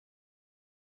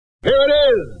Here it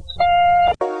is!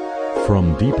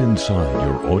 From deep inside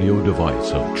your audio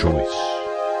device of choice.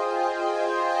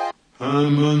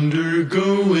 I'm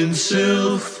undergoing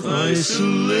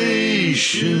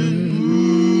self-isolation.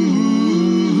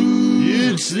 Ooh,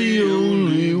 it's the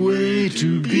only way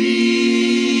to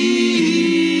be.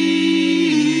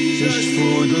 Just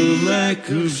for the lack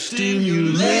of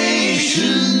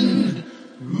stimulation.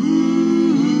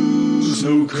 Ooh,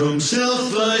 so come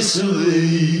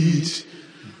self-isolate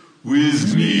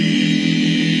with me.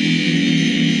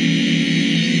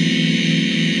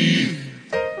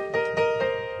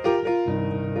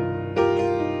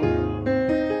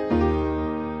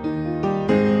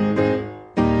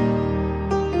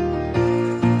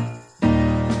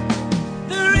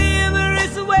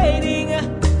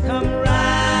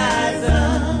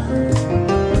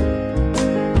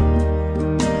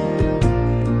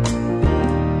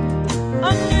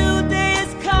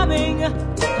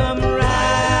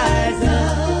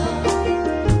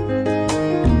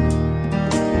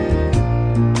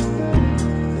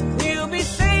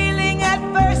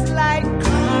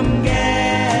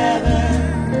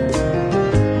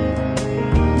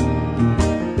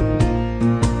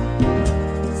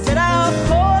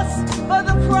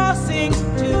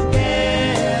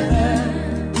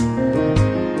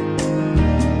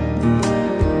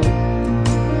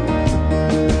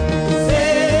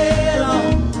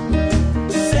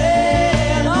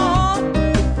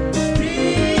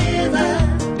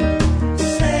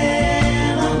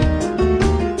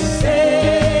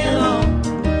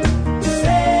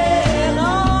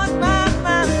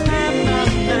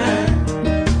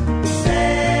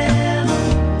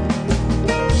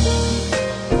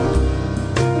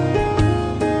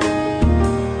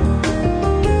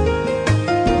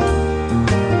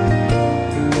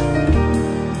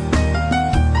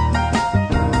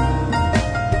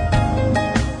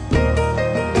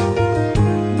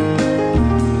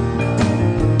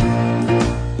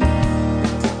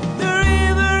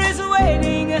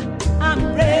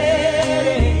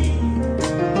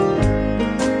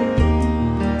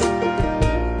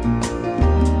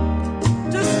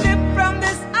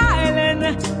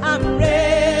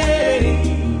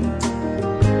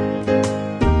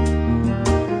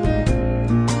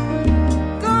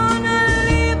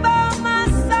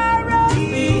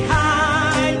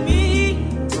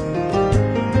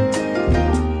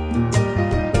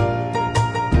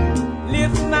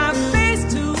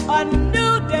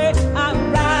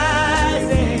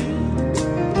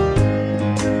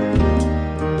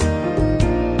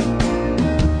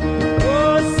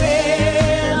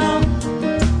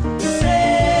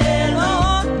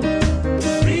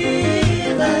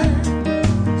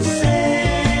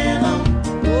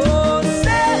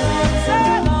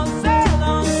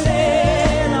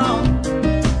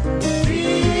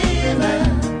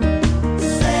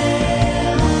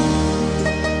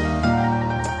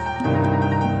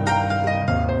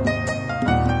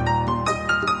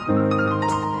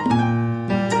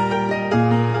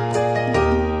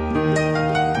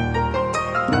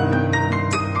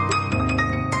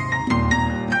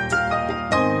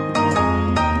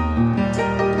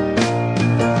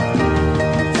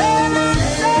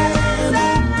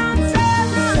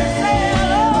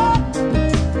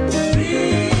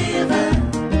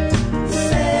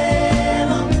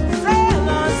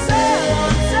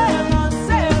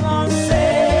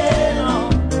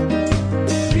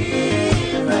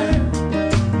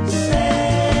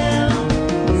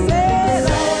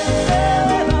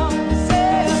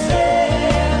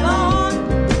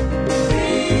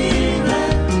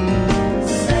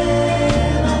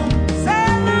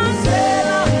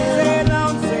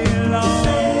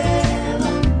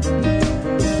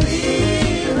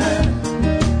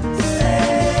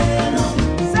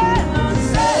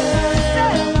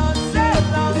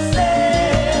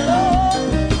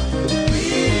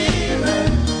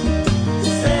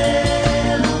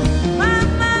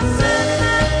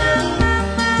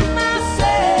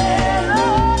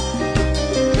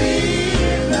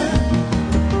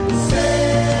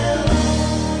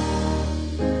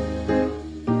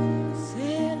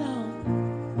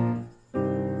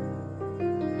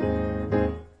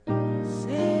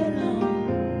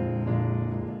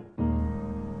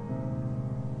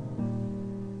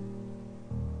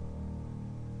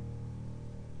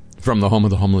 From the home of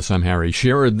the homeless, I'm Harry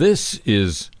Shearer. This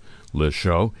is Liz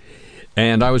Show.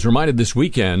 And I was reminded this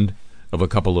weekend of a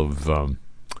couple of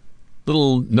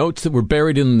little notes that were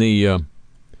buried in the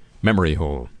memory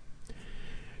hole.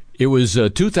 It was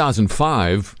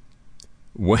 2005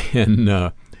 when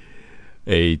a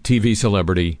TV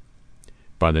celebrity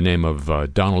by the name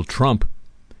of Donald Trump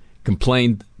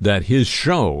complained that his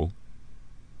show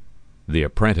The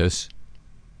Apprentice,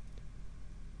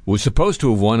 was supposed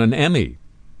to have won an Emmy.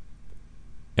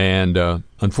 And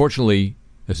unfortunately,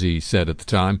 as he said at the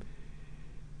time,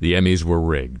 the Emmys were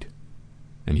rigged,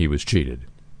 and he was cheated.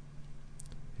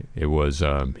 It was,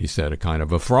 he said, a kind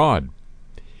of a fraud.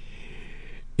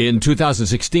 In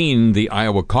 2016, the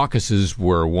Iowa caucuses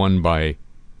were won by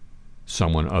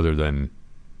someone other than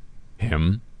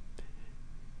him,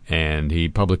 and he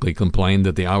publicly complained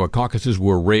that the Iowa caucuses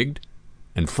were rigged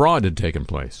and fraud had taken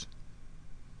place.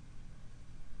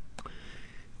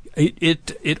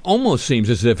 It almost seems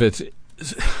as if it's,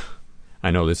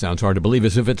 I know this sounds hard to believe,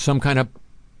 as if it's some kind of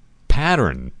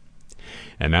pattern.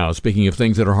 And now, speaking of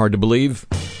things that are hard to believe,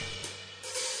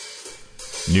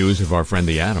 news of our friend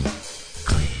the atom.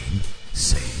 Clean,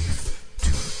 safe,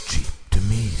 too cheap to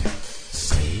meter.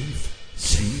 Safe,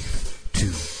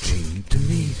 too cheap to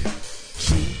meter.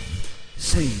 Cheap,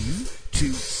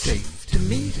 too safe to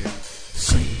meter.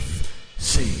 Safe,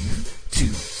 too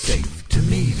safe to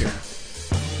meter.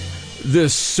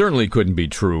 This certainly couldn't be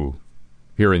true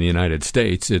here in the United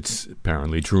States. It's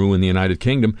apparently true in the United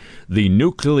Kingdom. The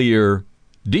Nuclear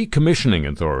Decommissioning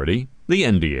Authority, the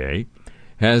NDA,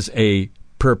 has a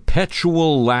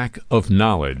perpetual lack of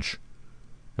knowledge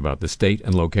about the state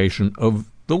and location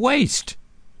of the waste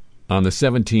on the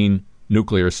 17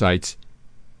 nuclear sites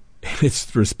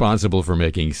it's responsible for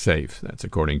making safe. That's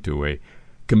according to a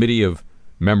committee of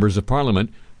members of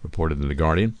Parliament, reported in The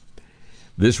Guardian.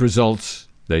 This results,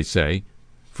 they say,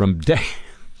 from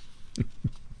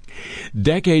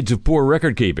decades of poor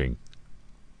record keeping,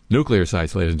 nuclear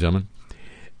sites, ladies and gentlemen,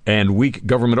 and weak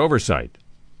government oversight.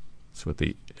 That's what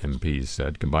the MPs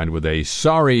said, combined with a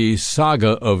sorry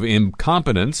saga of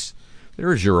incompetence.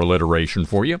 There's your alliteration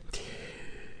for you.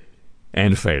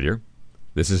 And failure.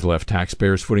 This has left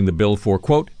taxpayers footing the bill for,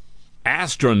 quote,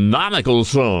 astronomical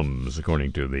sums,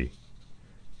 according to the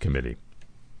committee.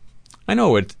 I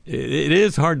know it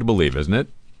is hard to believe, isn't it?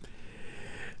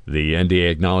 The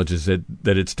NDA acknowledges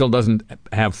that it still doesn't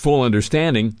have full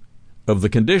understanding of the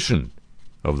condition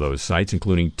of those sites,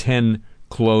 including 10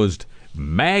 closed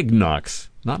Magnox,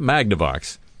 not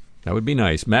Magnavox, that would be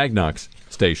nice, Magnox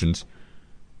stations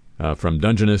from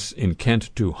Dungeness in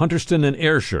Kent to Hunterston and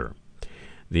Ayrshire.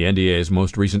 The NDA's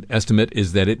most recent estimate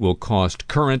is that it will cost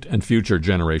current and future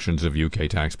generations of UK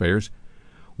taxpayers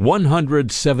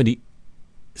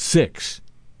 $176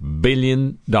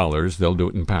 billion, they'll do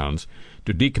it in pounds,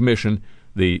 to decommission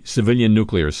the civilian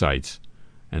nuclear sites.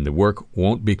 And the work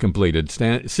won't be completed.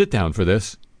 Sit down for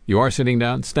this. You are sitting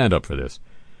down? Stand up for this.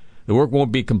 The work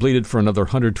won't be completed for another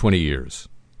 120 years.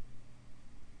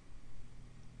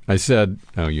 I said,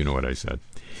 oh, you know what I said.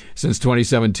 Since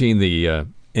 2017, the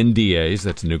NDA's,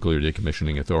 that's Nuclear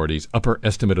Decommissioning Authority's, upper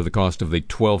estimate of the cost of the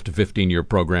 12 to 15-year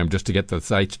program just to get the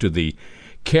sites to the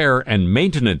care and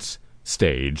maintenance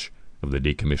stage of the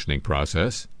decommissioning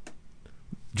process.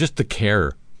 Just the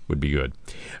care would be good.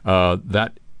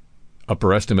 That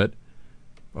upper estimate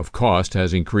of cost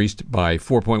has increased by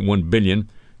 $4.1 billion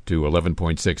to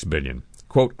 $11.6 billion.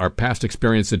 Quote, our past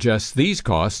experience suggests these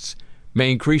costs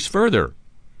may increase further.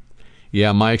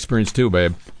 Yeah, my experience too,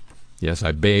 babe. Yes,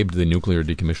 I babed the Nuclear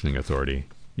Decommissioning Authority.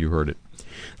 You heard it.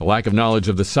 The lack of knowledge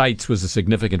of the sites was a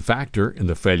significant factor in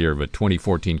the failure of a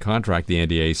 2014 contract the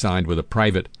NDA signed with a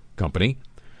private company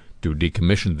to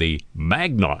decommission the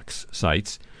Magnox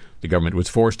sites. The government was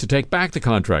forced to take back the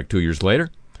contract 2 years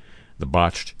later. The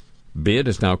botched bid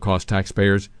has now cost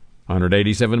taxpayers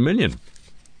 $187 million,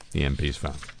 the MPs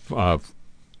found.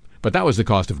 But that was the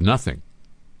cost of nothing.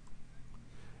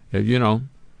 You know,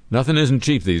 nothing isn't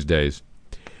cheap these days.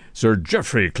 Sir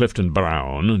Geoffrey Clifton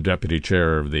Brown, deputy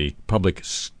chair of the Public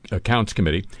Accounts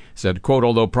Committee, said, quote,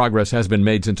 although progress has been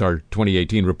made since our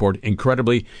 2018 report,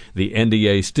 incredibly, the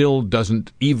NDA still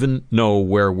doesn't even know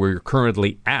where we're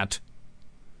currently at.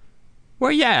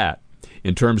 Where you at?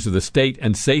 In terms of the state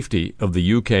and safety of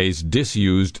the UK's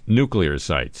disused nuclear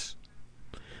sites.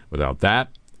 Without that,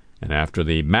 and after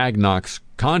the Magnox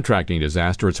contracting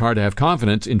disaster, it's hard to have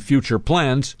confidence in future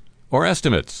plans or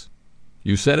estimates.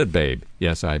 You said it, babe.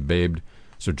 Yes, I babed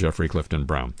Sir Geoffrey Clifton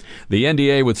Brown. The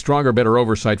NDA, with stronger, better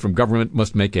oversight from government,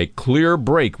 must make a clear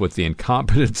break with the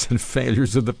incompetence and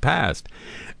failures of the past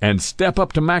and step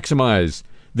up to maximize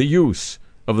the use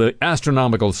of the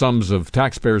astronomical sums of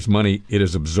taxpayers' money it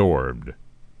has absorbed.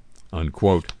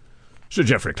 Unquote. Sir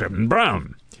Geoffrey Clifton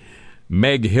Brown.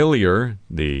 Meg Hillier,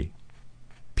 the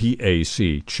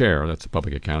PAC chair, that's the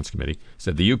Public Accounts Committee,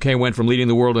 said the UK went from leading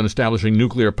the world in establishing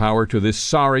nuclear power to this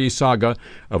sorry saga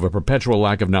of a perpetual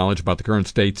lack of knowledge about the current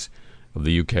states of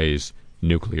the UK's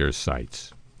nuclear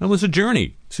sites. That was a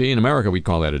journey. See, in America, we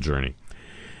call that a journey.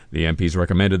 The MPs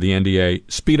recommended the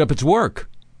NDA speed up its work.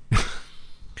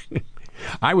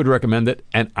 I would recommend it,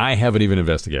 and I haven't even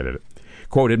investigated it.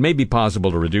 Quote, it may be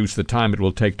possible to reduce the time it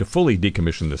will take to fully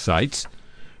decommission the sites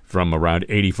from around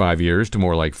 85 years to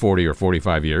more like 40 or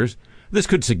 45 years. This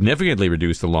could significantly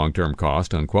reduce the long-term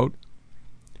cost, unquote.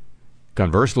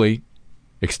 Conversely,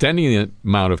 extending the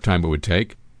amount of time it would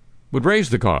take would raise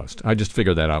the cost. I just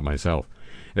figured that out myself.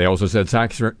 They also said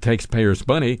taxpayers'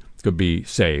 money could be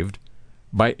saved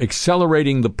by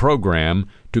accelerating the program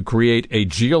to create a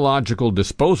geological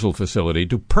disposal facility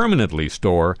to permanently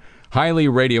store highly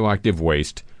radioactive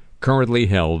waste currently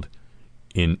held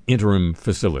in interim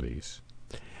facilities.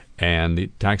 And the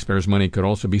taxpayers' money could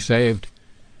also be saved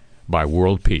by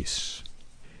world peace.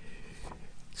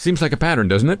 Seems like a pattern,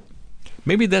 doesn't it?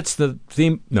 Maybe that's the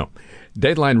theme. No.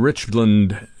 Dateline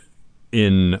Richland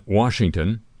in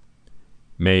Washington,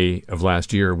 May of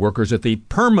last year, workers at the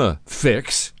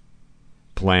Perma-Fix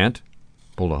plant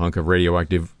pulled a hunk of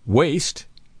radioactive waste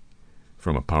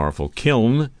from a powerful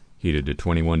kiln heated to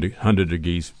 2100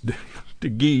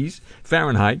 degrees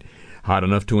Fahrenheit, hot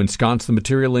enough to ensconce the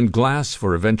material in glass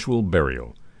for eventual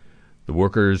burial. The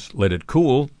workers let it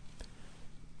cool,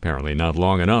 apparently not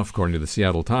long enough, according to the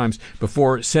Seattle Times,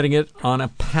 before setting it on a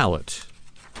pallet.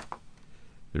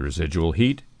 The residual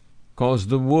heat caused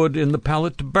the wood in the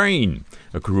pallet to burn.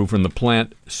 A crew from the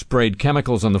plant sprayed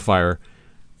chemicals on the fire.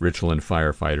 Richland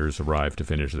firefighters arrived to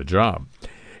finish the job.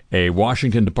 A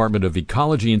Washington Department of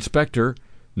Ecology inspector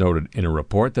noted in a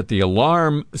report that the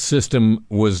alarm system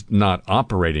was not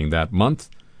operating that month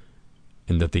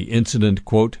and that the incident,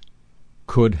 quote,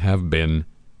 could have been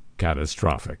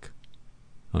catastrophic,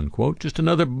 unquote. Just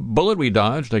another bullet we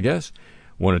dodged, I guess.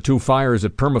 One or two fires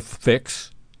at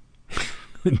Perma-Fix.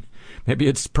 Maybe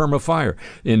it's Perma-Fire.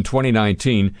 In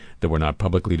 2019, that were not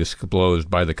publicly disclosed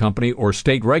by the company or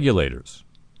state regulators.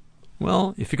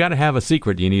 Well, if you got to have a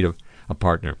secret, you need a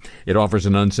partner. It offers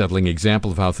an unsettling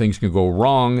example of how things can go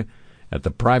wrong at the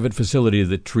private facility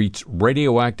that treats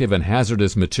radioactive and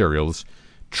hazardous materials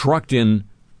trucked in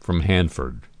from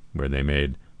Hanford, where they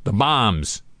made the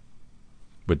bombs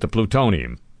with the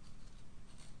plutonium.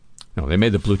 No, they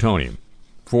made the plutonium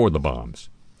for the bombs.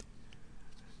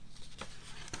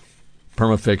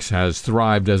 Perma-Fix has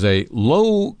thrived as a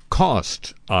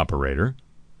low-cost operator.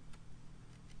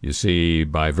 You see,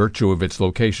 by virtue of its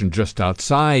location just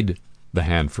outside the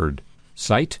Hanford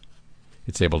site,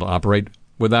 it's able to operate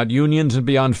without unions and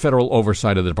beyond federal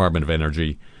oversight of the Department of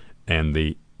Energy and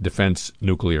the Defense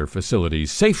Nuclear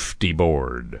Facilities Safety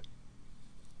Board.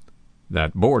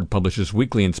 That board publishes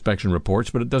weekly inspection reports,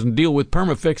 but it doesn't deal with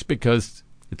Perma-Fix because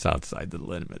it's outside the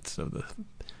limits of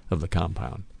the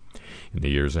compound. In the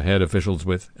years ahead, officials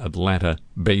with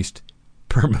Atlanta-based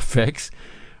Perma-Fix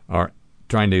are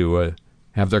trying to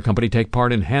have their company take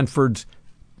part in Hanford's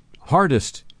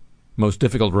hardest, most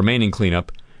difficult remaining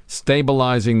cleanup,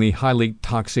 stabilizing the highly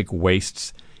toxic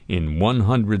wastes in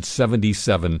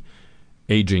 177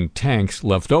 aging tanks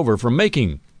left over from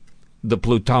making the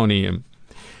plutonium.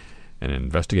 An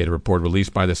investigative report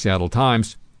released by the Seattle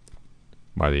Times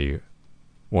by the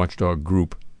watchdog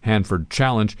group Hanford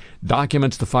Challenge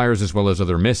documents the fires as well as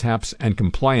other mishaps and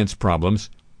compliance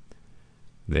problems.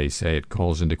 They say it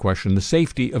calls into question the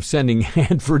safety of sending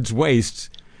Hanford's wastes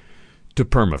to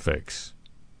Perma-Fix.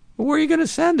 Well, where are you going to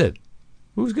send it?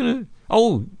 Who's going to...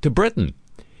 Oh, to Britain.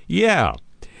 Yeah.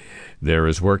 There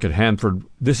is work at Hanford.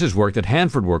 This is work that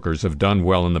Hanford workers have done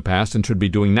well in the past and should be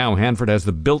doing now. Hanford has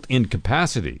the built-in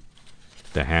capacity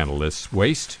to handle this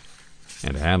waste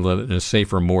and to handle it in a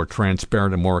safer, more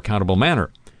transparent, and more accountable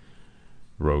manner,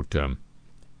 wrote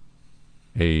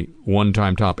a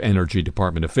one-time top energy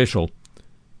department official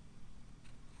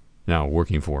now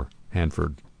working for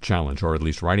Hanford Challenge, or at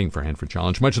least writing for Hanford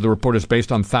Challenge. Much of the report is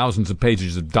based on thousands of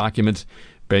pages of documents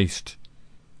based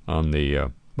on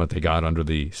the what they got under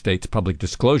the state's Public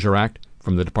Disclosure Act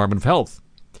from the Department of Health.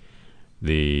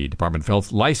 The Department of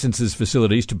Health licenses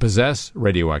facilities to possess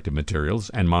radioactive materials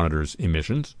and monitors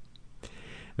emissions.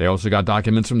 They also got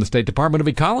documents from the State Department of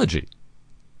Ecology.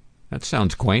 That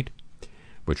sounds quaint,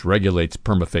 which regulates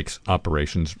Perma-Fix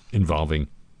operations involving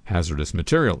hazardous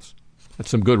materials. That's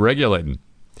some good regulating.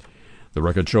 The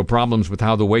records show problems with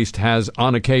how the waste has,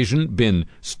 on occasion, been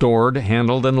stored,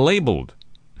 handled, and labeled.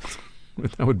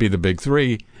 That would be the big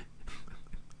three.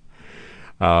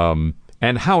 And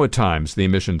how, at times, the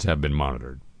emissions have been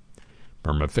monitored.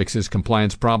 Perma-Fix's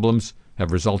compliance problems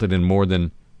have resulted in more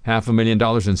than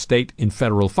 $500,000 in state and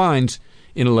federal fines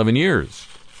in 11 years.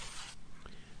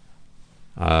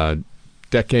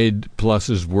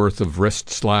 Decade-plus's worth of wrist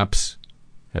slaps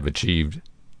have achieved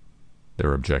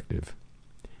their objective.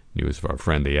 News of our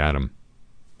friend the Atom.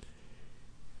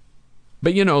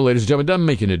 But, ladies and gentlemen, it doesn't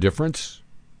make any difference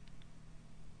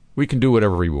we can do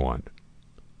whatever we want.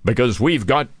 Because we've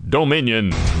got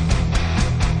dominion.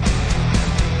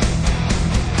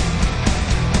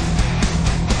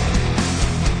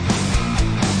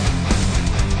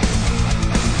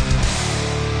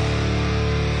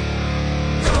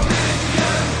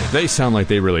 They sound like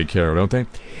they really care, don't they?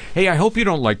 Hey, I hope you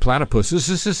don't like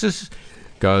platypuses,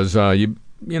 because you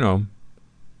know,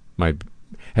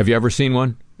 have you ever seen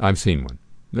one? I've seen one.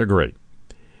 They're great,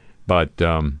 but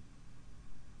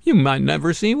you might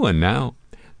never see one now.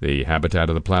 The habitat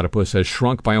of the platypus has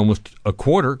shrunk by almost a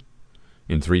quarter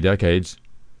in 3 decades.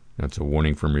 That's a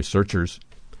warning from researchers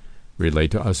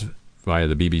relayed to us via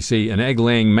the BBC. An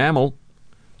egg-laying mammal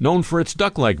known for its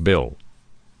duck-like bill.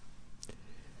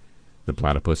 The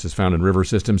platypus is found in river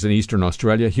systems in eastern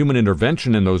Australia. Human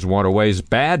intervention in those waterways,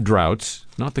 bad droughts,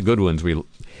 not the good ones,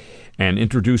 and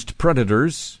introduced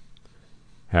predators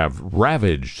have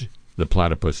ravaged the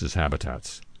platypus's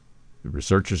habitats. The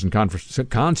researchers and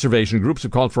conservation groups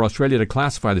have called for Australia to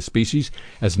classify the species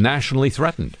as nationally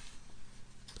threatened.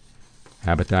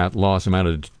 Habitat loss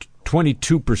amounted to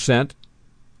 22%,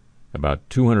 about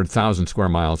 200,000 square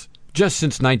miles, just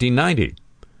since 1990,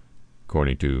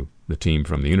 according to the team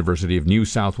from the University of New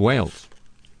South Wales.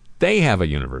 They have a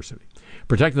university.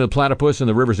 Protecting the platypus and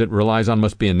the rivers it relies on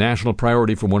must be a national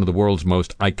priority for one of the world's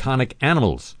most iconic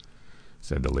animals,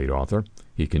 said the lead author.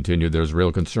 He continued, there's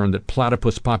real concern that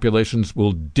platypus populations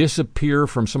will disappear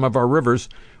from some of our rivers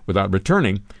without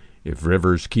returning if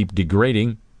rivers keep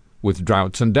degrading with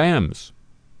droughts and dams,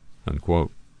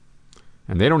 unquote.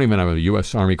 And they don't even have a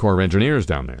U.S. Army Corps of Engineers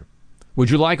down there. Would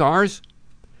you like ours?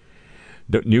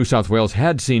 New South Wales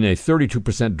had seen a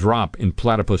 32% drop in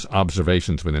platypus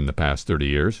observations within the past 30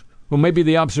 years. Well, maybe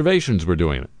the observations were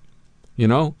doing it. You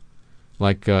know,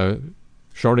 like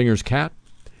Schrodinger's cat.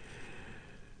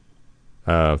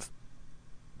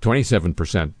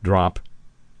 27% drop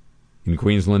in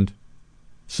Queensland,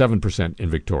 7% in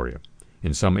Victoria.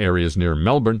 In some areas near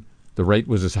Melbourne, the rate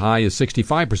was as high as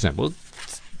 65%. Well,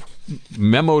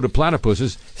 memo to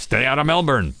platypuses, stay out of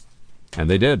Melbourne. And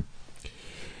they did.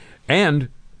 And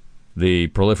the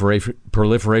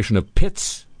proliferation of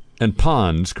pits and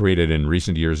ponds created in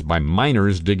recent years by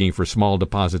miners digging for small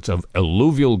deposits of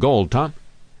alluvial gold. Tom?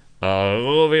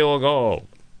 Alluvial gold.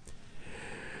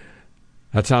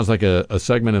 That sounds like a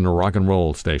segment in a rock and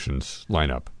roll station's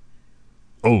lineup.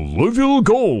 Alluvial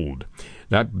gold.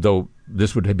 That, though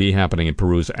this would be happening in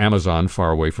Peru's Amazon,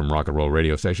 far away from rock and roll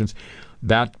radio stations,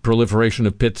 that proliferation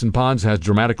of pits and ponds has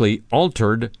dramatically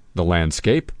altered the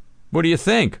landscape. What do you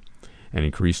think? And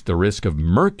increased the risk of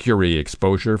mercury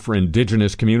exposure for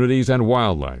indigenous communities and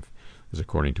wildlife, as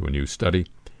according to a new study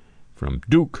from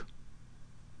Duke.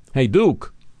 Hey,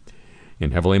 Duke!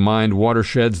 In heavily mined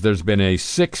watersheds, there's been a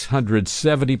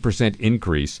 670%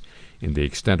 increase in the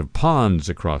extent of ponds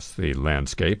across the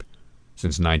landscape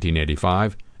since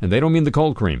 1985, and they don't mean the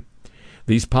cold cream.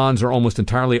 These ponds are almost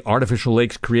entirely artificial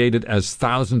lakes created as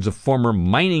thousands of former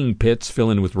mining pits fill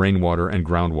in with rainwater and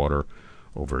groundwater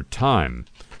over time,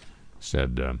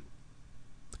 said the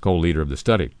co-leader of the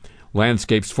study.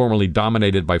 Landscapes formerly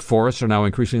dominated by forests are now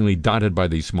increasingly dotted by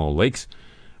these small lakes,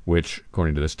 which,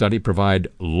 according to the study, provide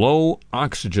low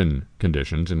oxygen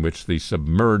conditions in which the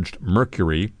submerged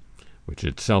mercury, which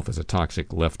itself is a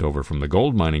toxic leftover from the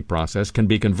gold mining process, can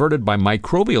be converted by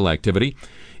microbial activity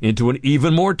into an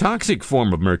even more toxic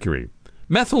form of mercury,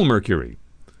 methylmercury,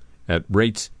 at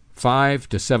rates 5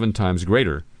 to 7 times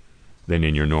greater than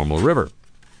in your normal river.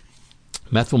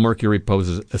 Methylmercury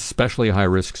poses especially high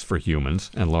risks for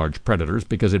humans and large predators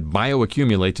because it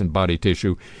bioaccumulates in body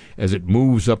tissue as it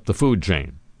moves up the food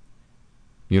chain.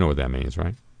 You know what that means,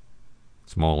 right?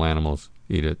 Small animals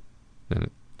eat it, then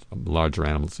larger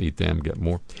animals eat them, get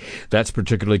more. That's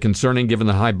particularly concerning given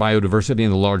the high biodiversity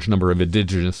and the large number of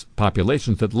indigenous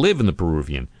populations that live in the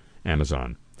Peruvian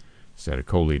Amazon, said a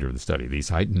co-leader of the study. These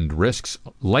heightened risks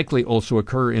likely also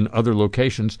occur in other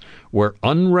locations where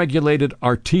unregulated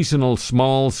artisanal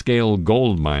small-scale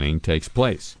gold mining takes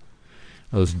place.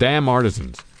 Those damn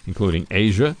artisans, including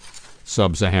Asia,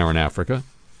 sub-Saharan Africa,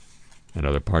 and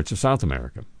other parts of South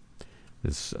America.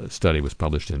 This study was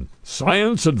published in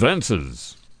Science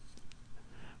Advances.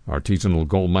 Artisanal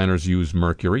gold miners use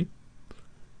mercury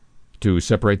to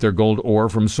separate their gold ore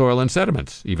from soil and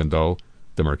sediments, even though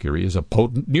the mercury is a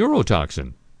potent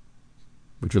neurotoxin.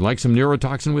 Would you like some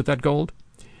neurotoxin with that gold?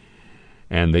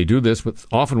 And they do this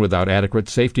often without adequate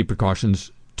safety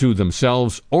precautions to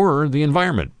themselves or the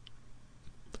environment.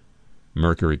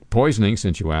 Mercury poisoning,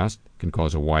 since you asked, can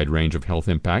cause a wide range of health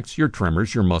impacts: your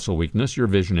tremors, your muscle weakness, your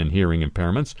vision and hearing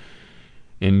impairments.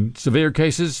 In severe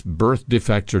cases, birth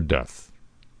defects or death.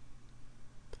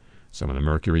 Some of the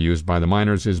mercury used by the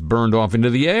miners is burned off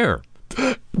into the air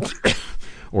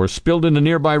or spilled into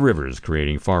nearby rivers,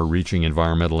 creating far-reaching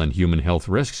environmental and human health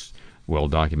risks, well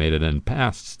documented in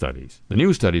past studies. The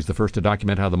new study is the first to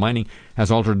document how the mining has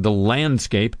altered the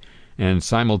landscape and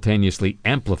simultaneously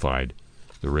amplified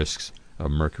the risks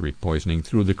of mercury poisoning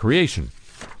through the creation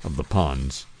of the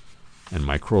ponds and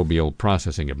microbial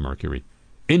processing of mercury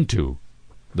into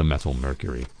the methyl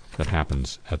mercury that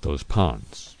happens at those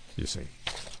ponds, you see.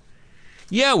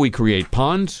 Yeah, we create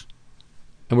ponds,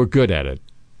 and we're good at it,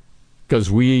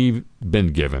 because we've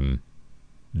been given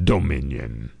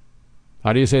dominion.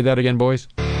 How do you say that again, boys?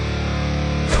 Dominion!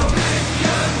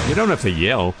 You don't have to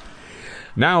yell.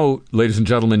 Now, ladies and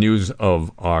gentlemen, news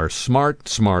of our smart,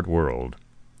 smart world.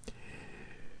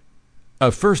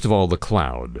 First of all, the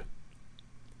cloud.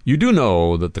 You do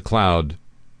know that the cloud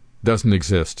doesn't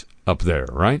exist up there,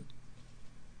 right?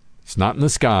 It's not in the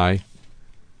sky.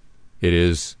 It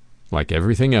is, like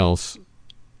everything else,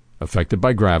 affected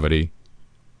by gravity.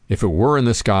 If it were in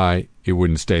the sky, it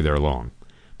wouldn't stay there long.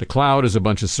 The cloud is a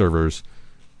bunch of servers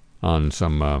on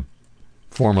some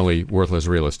formerly worthless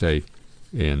real estate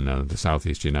in the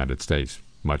southeast United States,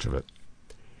 much of it.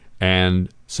 And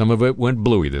some of it went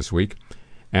bluey this week.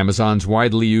 Amazon's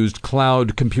widely used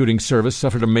cloud computing service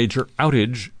suffered a major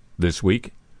outage this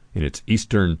week in its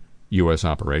eastern U.S.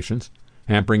 operations,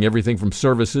 hampering everything from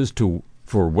services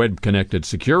for web-connected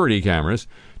security cameras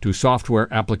to software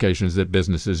applications that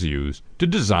businesses use to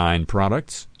design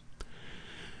products.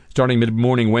 Starting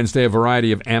mid-morning Wednesday, a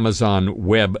variety of Amazon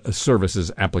Web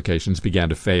Services applications began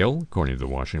to fail, according to the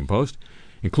Washington Post,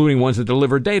 including ones that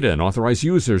deliver data and authorize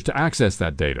users to access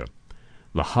that data.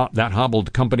 That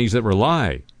hobbled companies that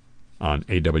rely on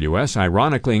AWS,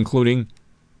 ironically including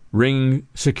Ring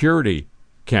security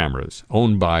cameras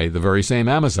owned by the very same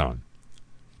Amazon.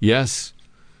 Yes,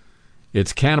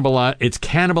 it's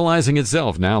cannibalizing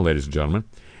itself now, ladies and gentlemen.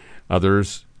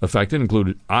 Others affected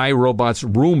included iRobot's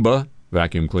Roomba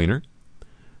vacuum cleaner,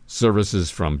 services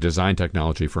from design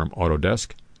technology firm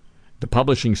Autodesk, the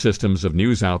publishing systems of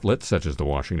news outlets such as the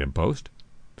Washington Post.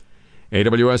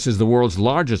 AWS is the world's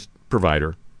largest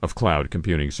provider of cloud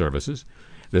computing services.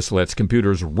 This lets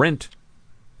computers rent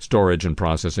storage and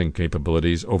processing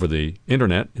capabilities over the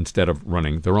internet instead of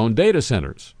running their own data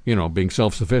centers. You know, being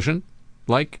self-sufficient,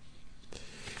 like.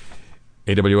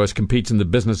 AWS competes in the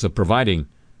business of providing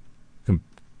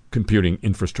computing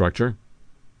infrastructure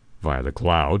via the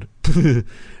cloud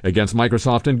against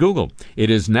Microsoft and Google. It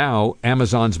is now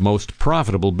Amazon's most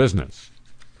profitable business.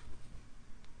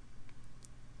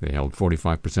 They held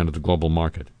 45% of the global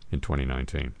market in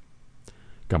 2019.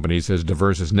 Companies as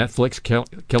diverse as Netflix,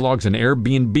 Kellogg's, and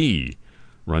Airbnb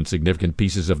run significant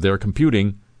pieces of their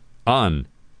computing on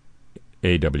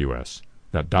AWS.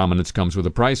 That dominance comes with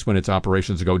a price. When its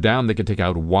operations go down, they can take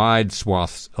out wide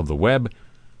swaths of the web,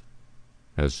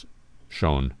 as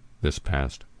shown this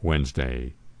past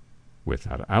Wednesday with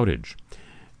that outage.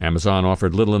 Amazon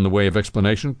offered little in the way of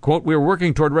explanation. Quote, "We are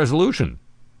working toward resolution."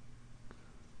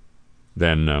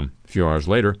 Then, a few hours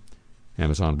later,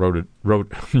 Amazon wrote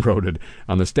it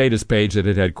on the status page that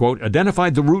it had, quote,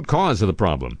 "identified the root cause of the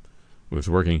problem. It was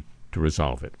working to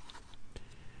resolve it."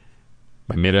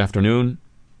 By mid-afternoon,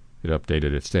 it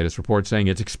updated its status report saying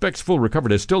it expects full recovery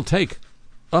to still take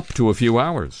up to a few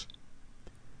hours.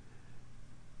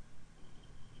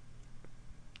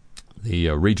 The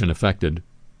region affected,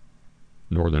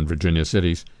 Northern Virginia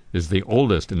cities, is the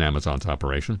oldest in Amazon's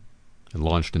operation. It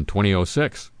launched in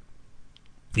 2006.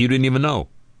 You didn't even know.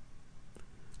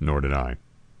 Nor did I.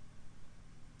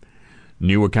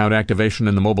 New account activation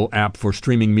in the mobile app for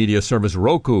streaming media service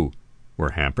Roku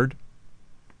were hampered.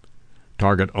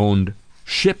 Target-owned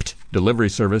Shipped delivery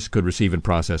service could receive and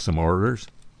process some orders,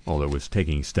 although it was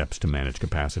taking steps to manage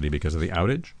capacity because of the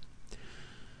outage.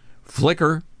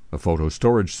 Flickr, a photo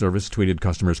storage service, tweeted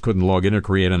customers couldn't log in or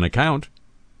create an account.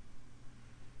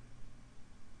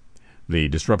 The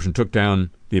disruption took down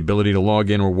the ability to log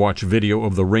in or watch video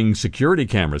of the Ring security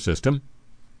camera system.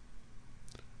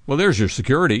 Well, there's your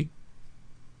security.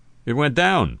 It went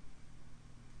down.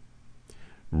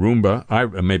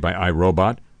 Roomba, made by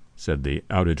iRobot, said the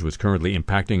outage was currently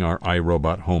impacting our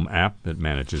iRobot home app that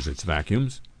manages its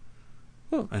vacuums.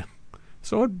 Well,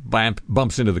 so it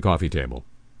bumps into the coffee table.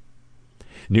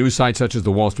 News sites such as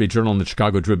the Wall Street Journal and the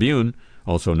Chicago Tribune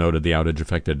also noted the outage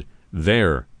affected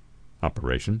their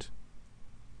operations.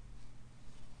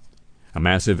 A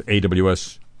massive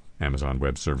AWS, Amazon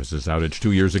Web Services, outage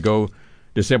 2 years ago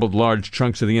disabled large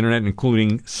chunks of the internet,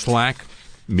 including Slack,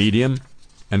 Medium,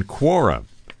 and Quora.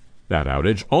 That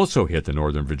outage also hit the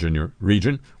Northern Virginia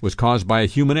region, was caused by a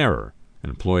human error. An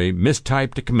employee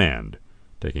mistyped a command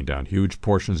taking down huge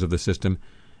portions of the system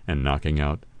and knocking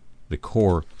out the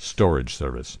core storage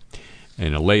service.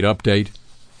 In a late update,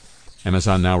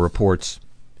 Amazon now reports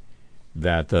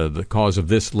that the cause of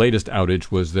this latest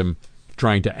outage was them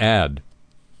trying to add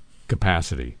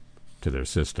capacity to their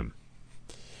system.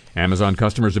 Amazon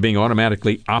customers are being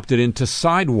automatically opted into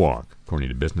Sidewalk, according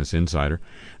to Business Insider.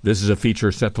 This is a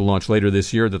feature set to launch later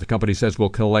this year that the company says will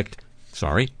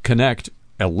connect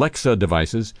Alexa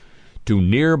devices to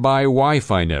nearby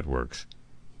Wi-Fi networks,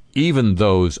 even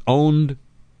those owned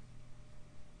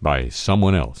by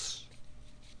someone else.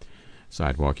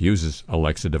 Sidewalk uses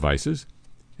Alexa devices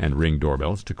and Ring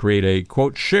doorbells to create a,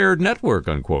 quote, shared network,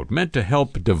 unquote, meant to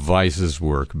help devices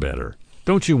work better.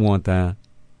 Don't you want that?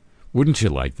 Wouldn't you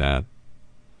like that?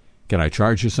 Can I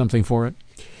charge you something for it?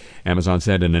 Amazon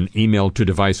said in an email to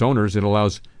device owners it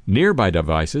allows nearby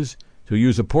devices to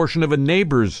use a portion of a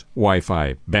neighbor's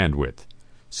Wi-Fi bandwidth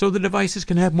so the devices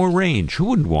can have more range. Who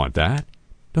wouldn't want that?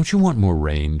 Don't you want more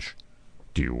range?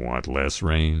 Do you want less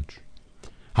range?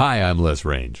 Hi, I'm Les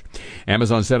Range.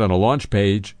 Amazon said on a launch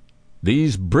page,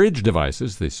 these Bridge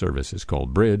devices, the service is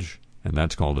called Bridge, and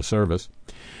that's called a service,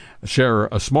 share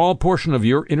a small portion of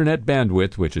your internet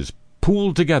bandwidth, which is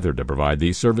pooled together to provide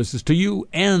these services to you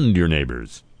and your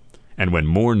neighbors. And when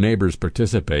more neighbors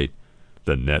participate,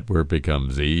 the network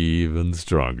becomes even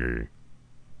stronger.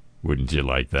 Wouldn't you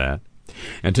like that?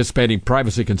 Anticipating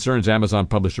privacy concerns, Amazon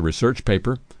published a research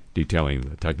paper detailing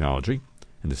the technology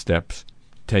and the steps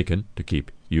taken to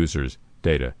keep users'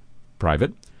 data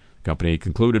private. The company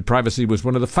concluded privacy was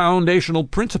one of the foundational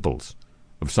principles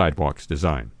of Sidewalk's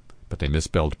design, but they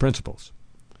misspelled principles.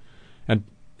 And,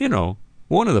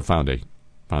 one of the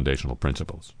foundational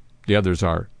principles. The others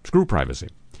are screw privacy.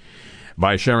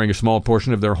 By sharing a small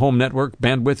portion of their home network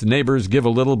bandwidth, neighbors give a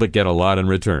little but get a lot in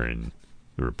return,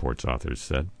 the report's authors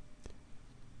said.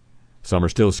 Some are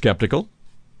still skeptical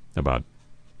about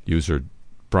user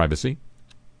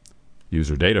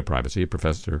data privacy. A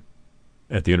professor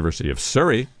at the University of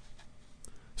Surrey,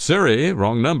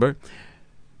 wrong number,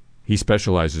 he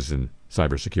specializes in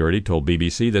cybersecurity, told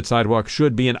BBC that Sidewalk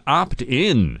should be an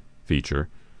opt-in feature.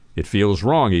 It feels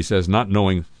wrong, he says, not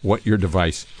knowing what your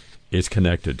device is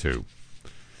connected to.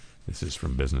 This is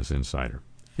from Business Insider.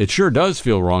 It sure does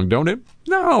feel wrong, don't it?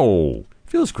 No, it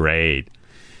feels great.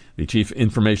 The chief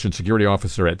information security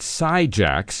officer at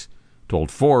Cyjax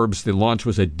told Forbes the launch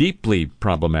was a deeply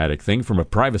problematic thing from a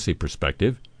privacy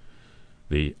perspective.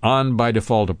 The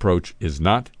on-by-default approach is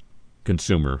not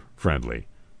consumer-friendly.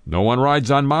 No one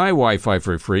rides on my Wi-Fi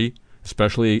for free,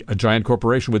 especially a giant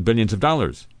corporation with billions of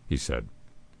dollars, he said.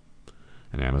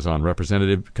 An Amazon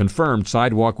representative confirmed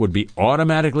Sidewalk would be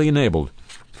automatically enabled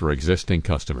for existing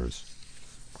customers.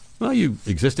 Well, you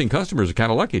existing customers are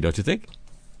kind of lucky, don't you think?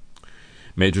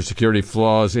 Major security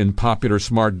flaws in popular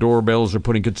smart doorbells are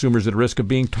putting consumers at risk of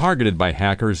being targeted by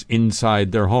hackers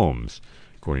inside their homes,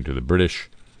 according to the British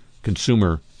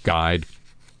consumer guide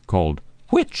called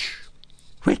Which?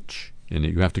 And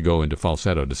you have to go into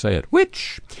falsetto to say it.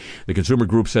 Which? The consumer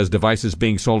group says devices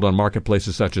being sold on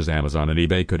marketplaces such as Amazon and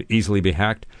eBay could easily be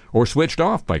hacked or switched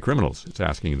off by criminals. It's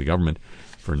asking the government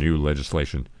for new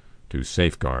legislation to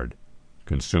safeguard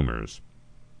consumers.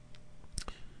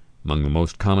 Among the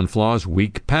most common flaws,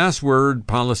 weak password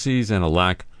policies and a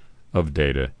lack of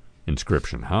data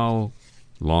encryption. How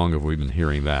long have we been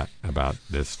hearing that about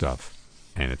this stuff?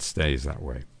 And it stays that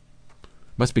way.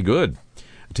 Must be good.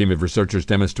 A team of researchers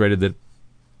demonstrated that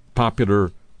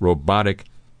popular robotic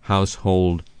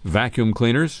household vacuum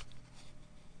cleaners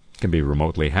can be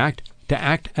remotely hacked to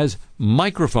act as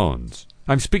microphones.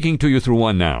 I'm speaking to you through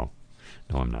one now.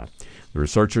 No, I'm not. The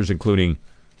researchers, including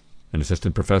an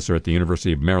assistant professor at the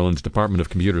University of Maryland's Department of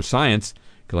Computer Science,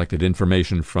 collected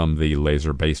information from the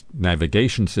laser-based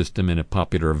navigation system in a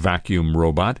popular vacuum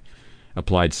robot,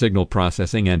 applied signal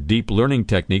processing and deep learning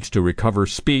techniques to recover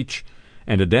speech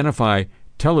and identify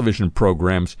television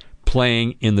programs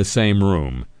playing in the same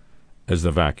room as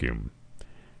the vacuum.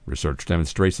 Research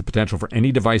demonstrates the potential for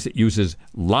any device that uses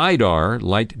LiDAR,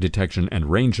 light detection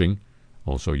and ranging,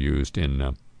 also used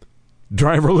in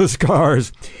driverless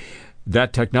cars.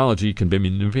 That technology can be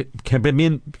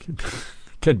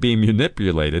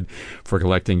manipulated for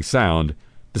collecting sound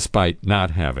despite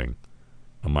not having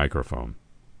a microphone.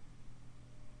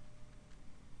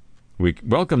 We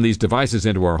welcome these devices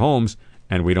into our homes,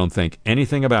 and we don't think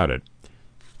anything about it,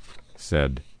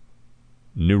 said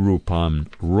Nirupam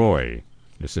Roy,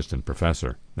 assistant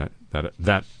professor,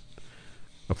 that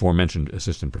aforementioned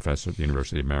assistant professor at the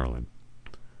University of Maryland,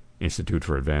 Institute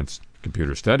for Advanced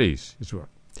Computer Studies.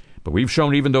 But we've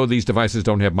shown even though these devices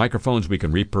don't have microphones, we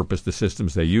can repurpose the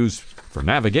systems they use for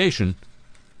navigation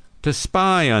to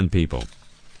spy on people.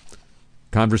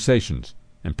 conversations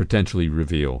and potentially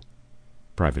reveal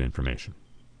private information.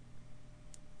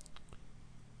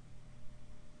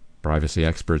 Privacy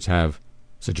experts have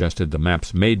suggested the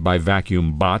maps made by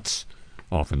vacuum bots,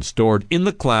 often stored in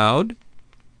the cloud,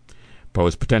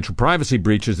 pose potential privacy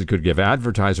breaches that could give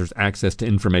advertisers access to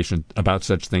information about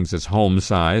such things as home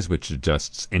size, which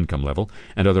adjusts income level,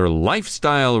 and other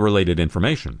lifestyle-related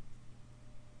information.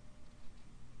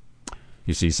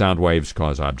 You see, sound waves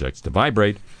cause objects to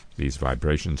vibrate. These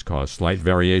vibrations cause slight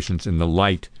variations in the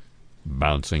light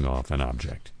bouncing off an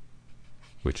object,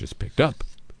 which is picked up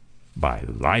by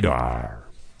LiDAR.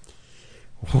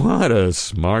 What a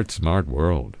smart, smart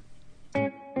world.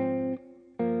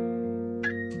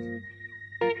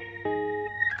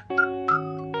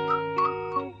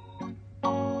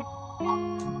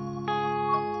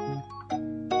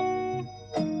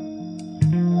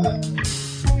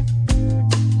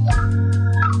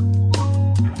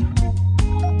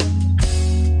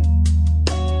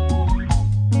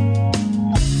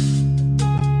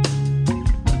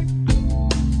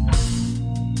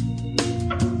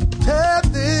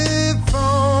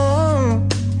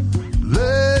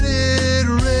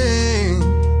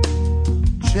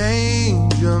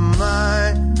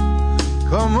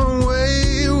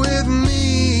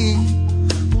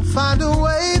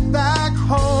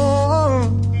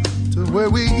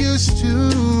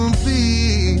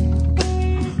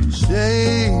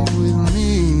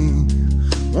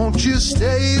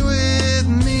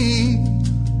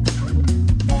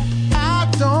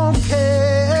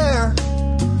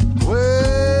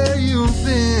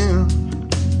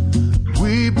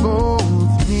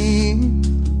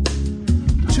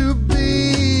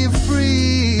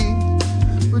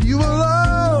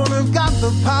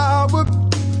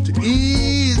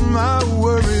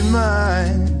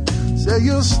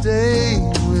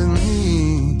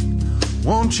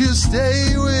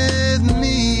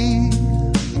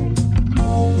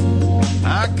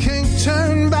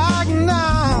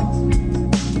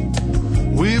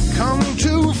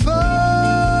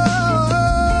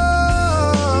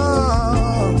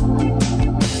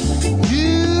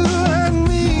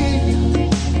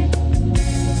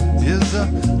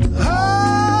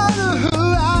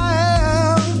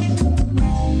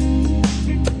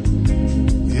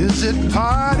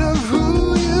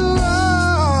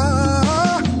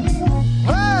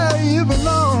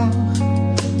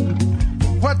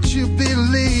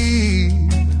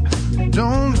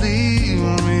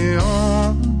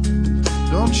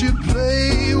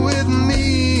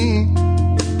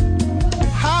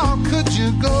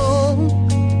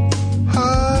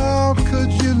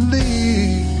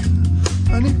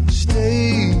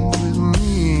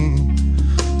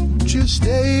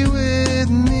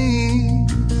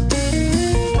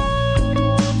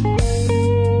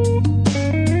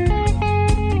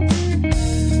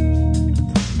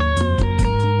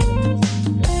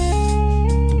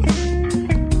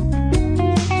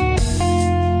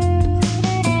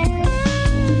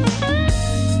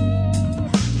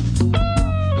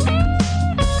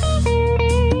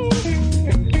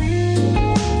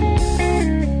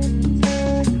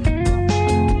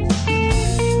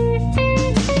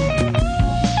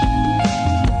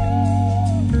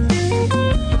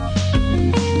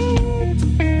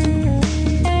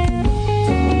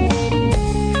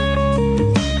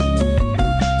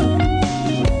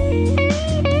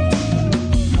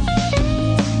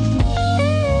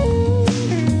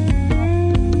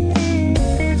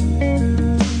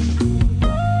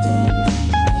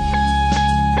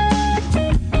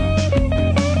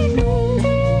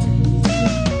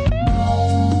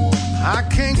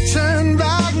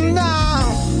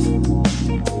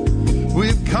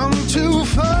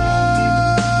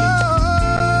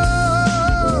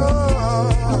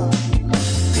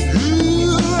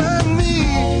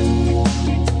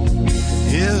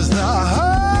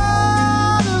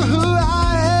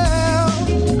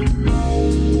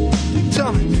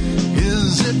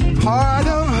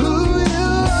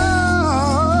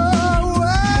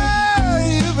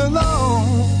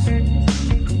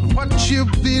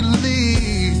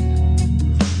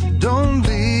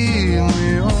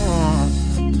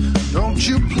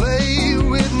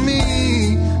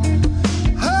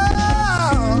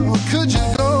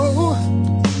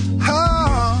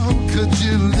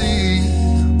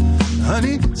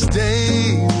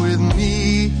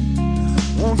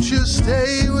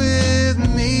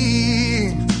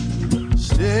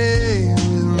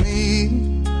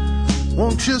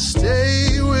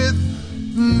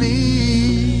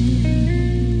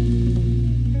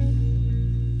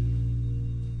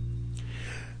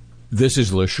 This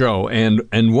is Le Show, and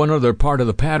one other part of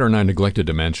the pattern I neglected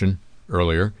to mention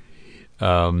earlier.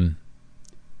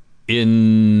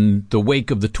 in the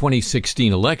wake of the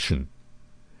 2016 election,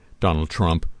 Donald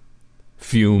Trump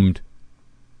fumed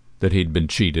that he'd been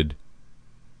cheated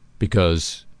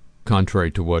because,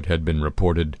 contrary to what had been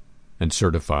reported and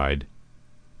certified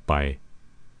by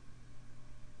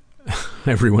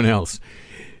everyone else,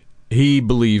 he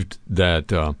believed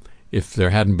that if there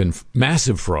hadn't been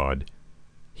massive fraud,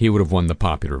 he would have won the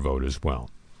popular vote as well.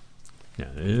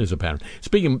 Yeah, it is a pattern.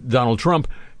 Speaking of Donald Trump,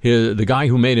 the guy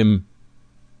who made him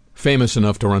famous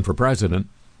enough to run for president,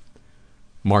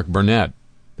 Mark Burnett,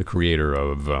 the creator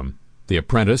of The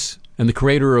Apprentice and the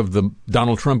creator of the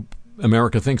Donald Trump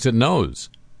America Thinks It Knows,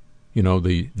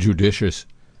 the judicious,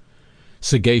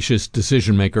 sagacious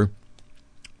decision maker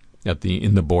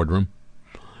in the boardroom.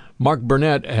 Mark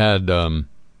Burnett had a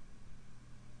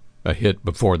hit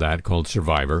before that called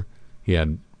Survivor. He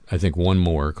had, I think, one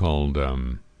more called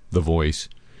The Voice.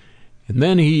 And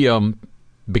then he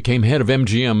became head of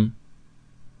MGM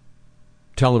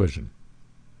Television.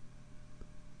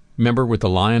 Remember, with the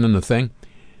lion and the thing?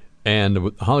 And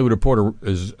the Hollywood Reporter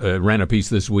ran a piece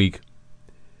this week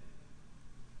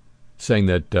saying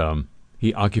that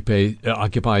he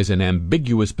occupies an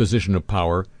ambiguous position of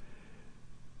power.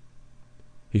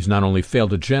 He's not only failed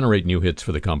to generate new hits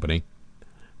for the company,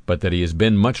 but that he has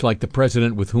been, much like the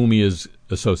president with whom he is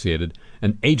associated,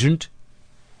 an agent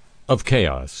of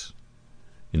chaos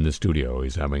in the studio.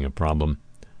 He's having a problem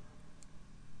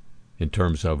in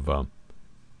terms of the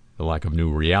lack of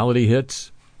new reality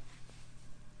hits.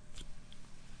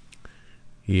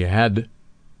 He had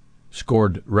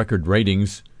scored record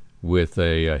ratings with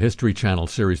a History Channel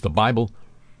series, The Bible,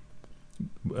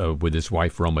 with his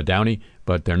wife, Roma Downey,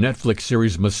 but their Netflix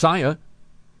series, Messiah,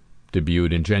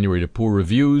 debuted in January to poor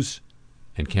reviews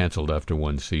and canceled after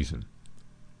one season.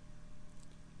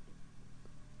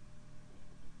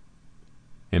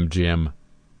 MGM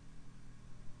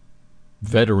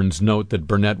veterans note that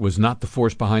Burnett was not the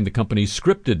force behind the company's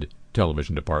scripted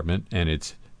television department and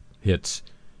its hits,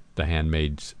 The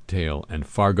Handmaid's Tale and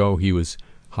Fargo. He was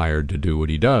hired to do what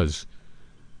he does,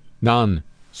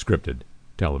 non-scripted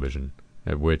television,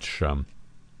 at which,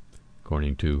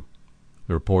 according to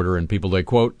the reporter and people they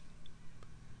quote,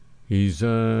 he's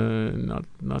not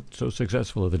so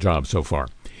successful at the job so far.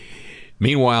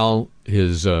 Meanwhile,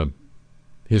 his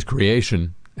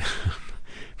creation,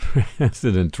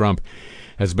 President Trump,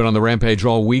 has been on the rampage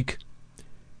all week,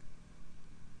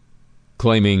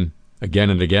 claiming again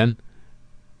and again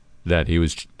that he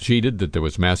was cheated, that there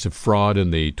was massive fraud in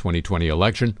the 2020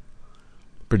 election,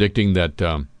 predicting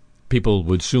that people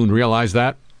would soon realize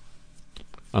that,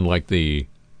 unlike the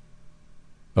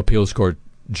appeals court,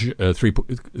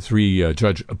 three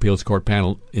judge appeals court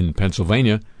panel in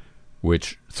Pennsylvania,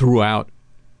 which threw out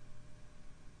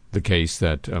the case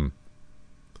that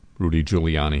Rudy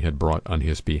Giuliani had brought on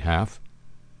his behalf.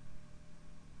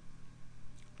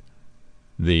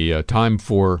 The time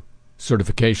for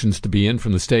certifications to be in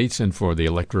from the states and for the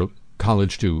Electoral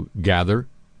College to gather,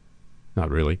 not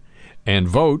really, and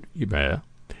vote,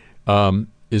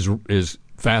 is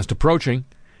fast approaching.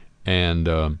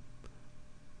 And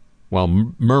while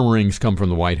murmurings come from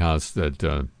the White House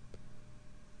that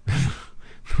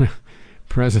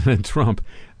President Trump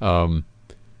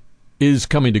is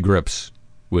coming to grips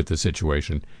with the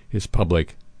situation, his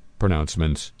public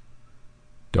pronouncements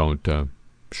don't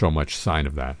show much sign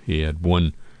of that. He had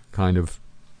one kind of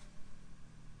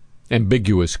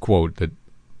ambiguous quote that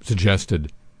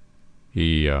suggested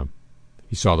he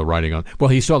saw the writing on... Well,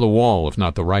 he saw the wall, if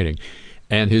not the writing.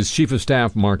 And his chief of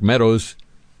staff, Mark Meadows,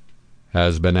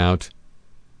 has been out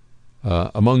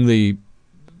among the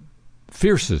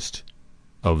fiercest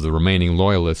of the remaining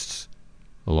loyalists,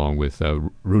 along with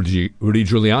Rudy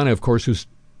Giuliani, of course, who's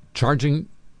charging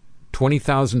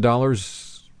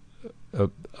 $20,000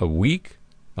 a week,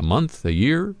 a month, a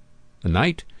year, a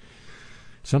night,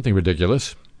 something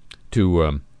ridiculous,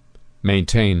 to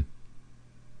maintain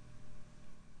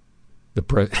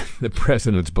the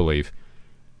president's belief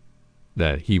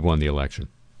that he won the election.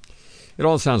 It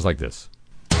all sounds like this.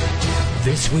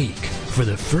 This week, for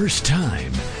the first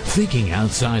time, thinking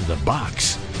outside the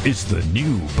box is the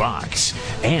new box.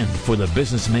 And for the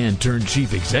businessman turned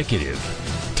chief executive,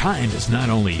 time is not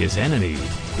only his enemy,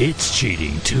 it's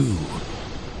cheating too.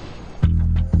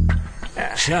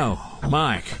 So,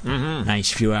 Mark,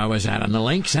 nice few hours out on the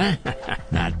links, huh?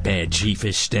 Not bad chief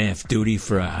of staff duty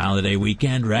for a holiday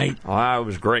weekend, right? Well, it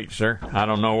was great, sir. I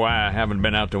don't know why I haven't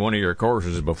been out to one of your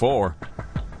courses before.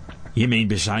 You mean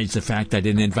besides the fact I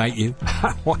didn't invite you?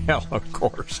 Well, of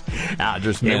course. I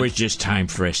just meant... It was just time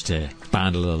for us to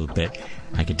bond a little bit.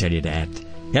 I can tell you that.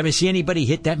 Ever see anybody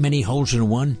hit that many holes in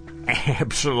one?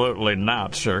 Absolutely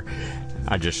not, sir.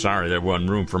 I'm just sorry there wasn't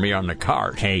room for me on the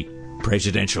cart. Hey,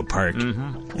 presidential park.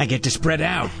 I get to spread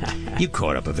out. You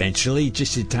caught up eventually,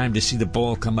 just in time to see the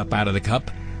ball come up out of the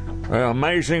cup. Well,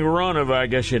 amazing run of, I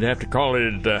guess you'd have to call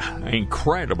it,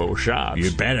 incredible shots.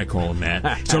 You better call him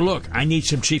that. So look, I need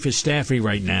some chief of staffy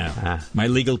right now. My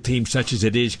legal team, such as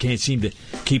it is, can't seem to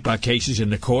keep our cases in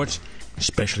the courts.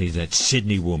 Especially that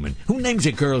Sydney woman. Who names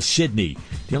a girl Sydney?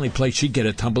 The only place she'd get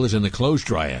a tumble is in the clothes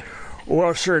dryer.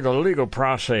 Well, sir, the legal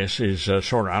process is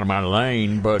sort of out of my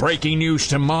lane, but... Breaking news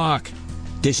to Mark.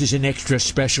 This is an extra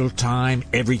special time.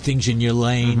 Everything's in your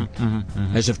lane.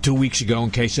 As of 2 weeks ago, in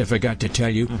case I forgot to tell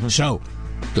you. So,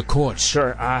 the courts.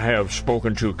 Sir, I have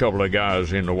spoken to a couple of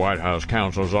guys in the White House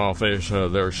counsel's office.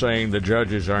 They're saying the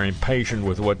judges are impatient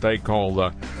with what they call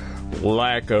the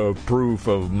lack of proof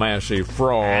of massive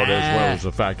fraud, as well as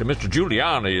the fact that Mr.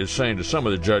 Giuliani is saying to some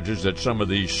of the judges that some of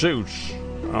these suits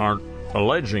aren't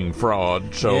alleging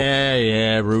fraud, so...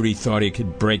 Yeah, Rudy thought he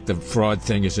could break the fraud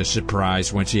thing as a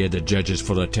surprise once he had the judges'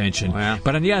 full attention. Well.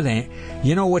 But on the other hand,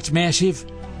 you know what's massive?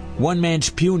 One man's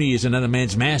puny is another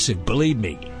man's massive, believe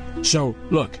me. So,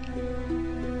 look,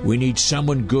 we need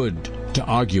someone good to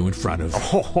argue in front of.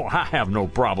 Oh, I have no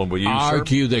problem with you,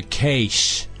 Argue the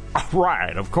case.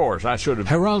 Right, of course, I should have...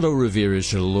 Geraldo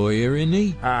Rivera's a lawyer, isn't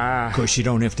he? Of course, you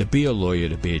don't have to be a lawyer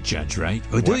to be a judge, right?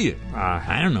 Or do you?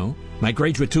 I don't know. My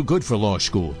grades were too good for law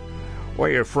school. Well,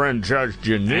 your friend Judge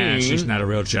Janine... she's not a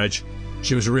real judge.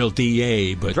 She was a real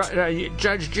DA, but...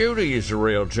 Judge Judy is a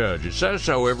real judge. It says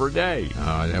so every day.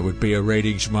 Oh, that would be a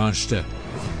ratings monster.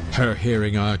 Her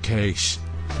hearing our case.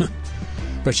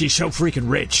 But she's so freaking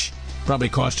rich. Probably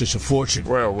cost us a fortune.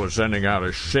 Well, we're sending out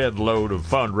a shed load of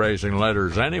fundraising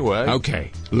letters anyway.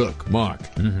 Okay, look, Mark,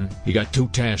 you got 2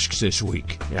 tasks this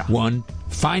week. Yeah. 1,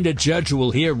 find a judge who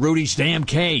will hear Rudy's damn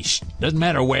case. Doesn't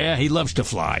matter where, he loves to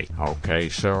fly. Okay,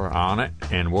 sir, on it.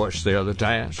 And what's the other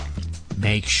task?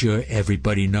 Make sure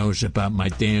everybody knows about my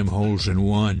damn holes in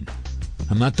one.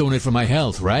 I'm not doing it for my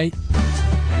health, right?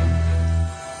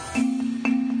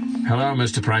 Hello,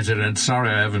 Mr. President. Sorry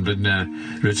I haven't been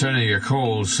returning your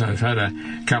calls. I've had a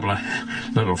couple of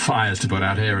little fires to put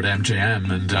out here at MGM,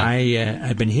 and...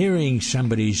 I've been hearing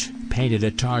somebody's painted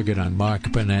a target on Mark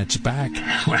Burnett's back.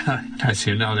 Well, as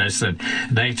you know, that's the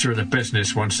nature of the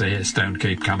business once the hits don't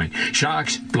keep coming.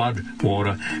 Sharks, blood,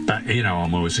 water, but, you know,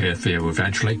 I'm always here for you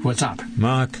eventually. What's up?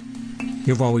 Mark,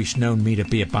 you've always known me to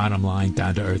be a bottom-line,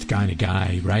 down-to-earth kind of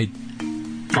guy, right?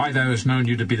 I've always known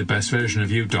you to be the best version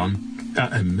of you, Don.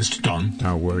 Mr. Don.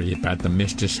 Don't worry about the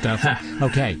Mr. stuff.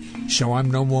 Okay, so I'm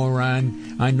no more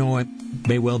on. I know it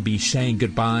may well be saying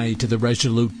goodbye to the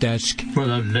Resolute desk. Well,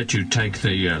 they'll let you take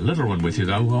the little one with you,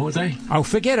 though, won't they? Oh,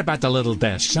 forget about the little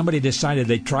desk. Somebody decided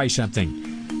they'd try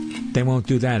something. They won't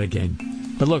do that again.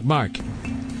 But look, Mark,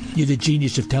 you're the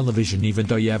genius of television, even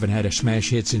though you haven't had a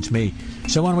smash hit since me.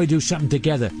 So why don't we do something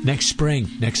together next spring,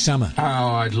 next summer? Oh,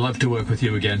 I'd love to work with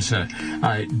you again, sir.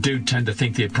 I do tend to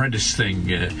think the Apprentice thing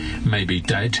may be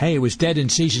dead. Hey, it was dead in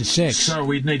season 6. So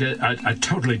we'd need a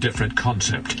totally different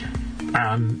concept.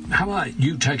 How about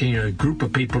you taking a group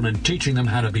of people and teaching them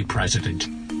how to be president?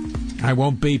 I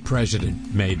won't be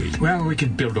president, maybe. Well, we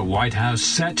could build a White House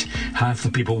set. Half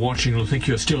the people watching will think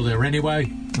you're still there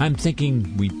anyway. I'm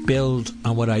thinking we build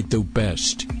on what I do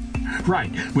best.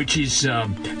 Right, which is,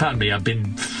 pardon me, I've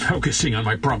been focusing on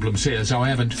my problems here, so I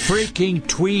haven't... Freaking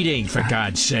tweeting, for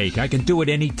God's sake. I can do it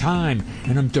any time,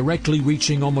 and I'm directly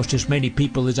reaching almost as many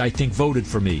people as I think voted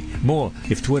for me. More,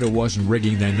 if Twitter wasn't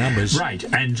rigging their numbers. Right,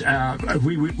 and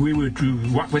we would do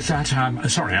what with that?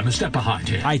 Sorry, I'm a step behind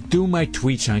here. I do my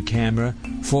tweets on camera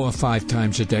 4 or 5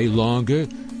 times a day, longer.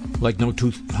 Like no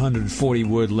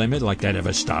 240-word limit, like that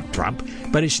ever stopped Trump.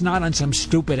 But it's not on some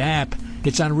stupid app.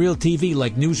 It's on real TV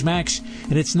like Newsmax,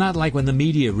 and it's not like when the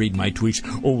media read my tweets.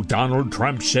 Oh, Donald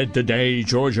Trump said today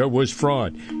Georgia was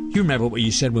fraud. You remember what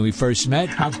you said when we first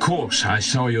met? Of course. I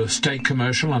saw your steak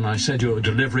commercial, and I said your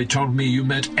delivery told me you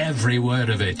meant every word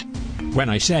of it. When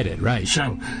I said it, right.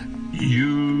 So,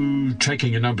 you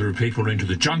taking a number of people into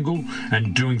the jungle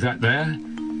and doing that there?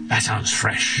 That sounds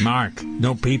fresh. Mark,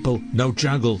 no people, no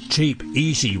jungle, cheap,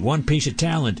 easy, one piece of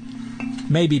talent.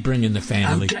 Maybe bring in the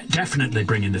family. Oh, definitely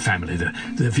bring in the family.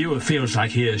 The viewer feels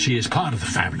like he or she is part of the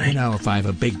family. You know, if I have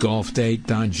a big golf date,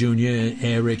 Don Jr.,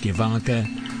 Eric, Ivanka,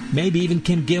 maybe even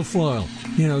Kim Guilfoyle.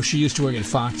 You know, she used to work at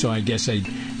Fox, so I guess they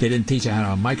didn't teach her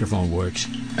how a microphone works.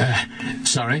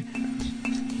 Sorry?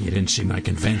 You didn't see my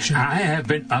convention? I have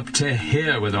been up to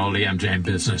here with all the MJM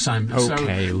business.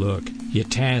 Okay, look. Your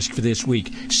task for this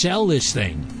week. Sell this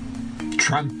thing.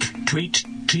 Trump tweet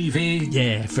TV?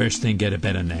 Yeah, first thing, get a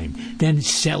better name. Then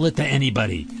sell it to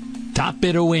anybody. Top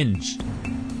bidder wins.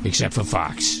 except for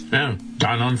Fox. Yeah,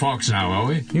 done on Fox now, are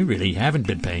we? You really haven't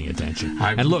been paying attention.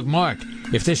 I- And look, Mark,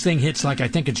 if this thing hits like I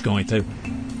think it's going to,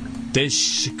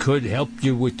 this could help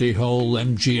you with the whole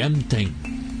MGM thing.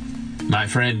 My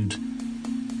friend,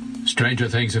 stranger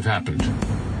things have happened.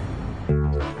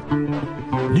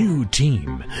 New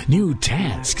team, new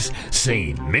tasks,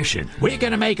 same mission. We're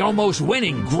going to make almost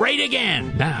winning great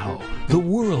again. Now, the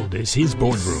world is his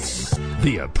boardroom.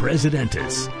 Via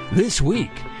Presidentes. This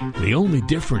week, the only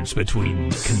difference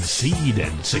between concede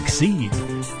and succeed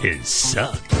is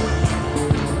suck.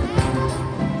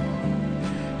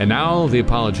 And now, the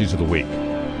apologies of the week.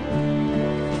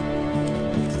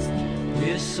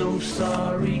 We're so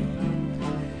sorry.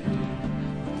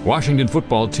 Washington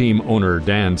football team owner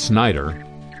Dan Snyder,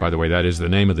 by the way, that is the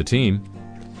name of the team.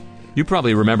 You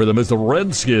probably remember them as the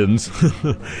Redskins.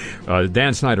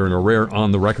 Dan Snyder, in a rare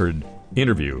on-the-record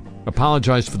interview,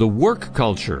 apologized for the work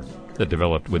culture that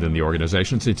developed within the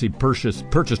organization since he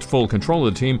purchased full control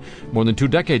of the team more than 2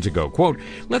 decades ago. Quote,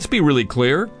 "Let's be really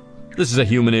clear. This is a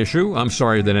human issue. I'm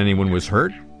sorry that anyone was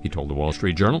hurt," he told the Wall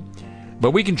Street Journal.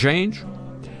 "But we can change."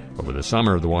 Over the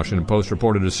summer, the Washington Post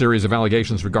reported a series of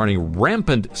allegations regarding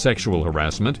rampant sexual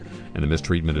harassment and the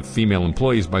mistreatment of female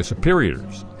employees by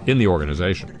superiors in the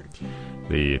organization.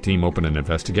 The team opened an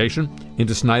investigation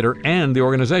into Snyder and the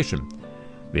organization.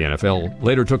 The NFL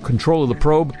later took control of the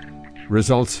probe.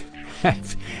 Results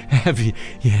have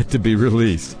yet to be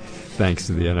released, thanks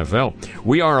to the NFL.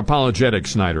 "We are apologetic,"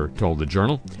 Snyder told the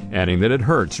Journal, adding that it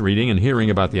hurts reading and hearing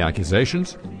about the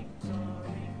accusations,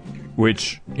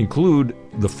 which include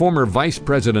the former vice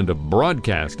president of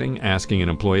broadcasting asking an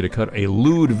employee to cut a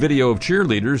lewd video of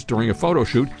cheerleaders during a photo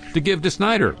shoot to give to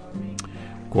Snyder.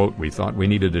 Quote, "We thought we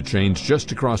needed a change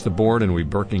just across the board, and we're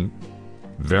working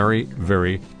very,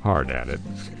 very hard at it,"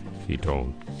 he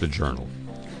told the Journal.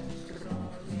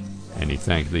 And he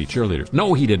thanked the cheerleaders.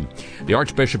 No, he didn't. The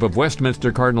Archbishop of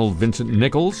Westminster, Cardinal Vincent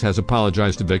Nichols, has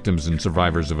apologized to victims and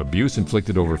survivors of abuse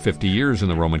inflicted over 50 years in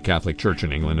the Roman Catholic Church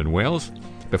in England and Wales.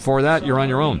 Before that, you're on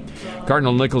your own.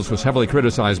 Cardinal Nichols was heavily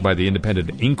criticized by the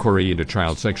independent inquiry into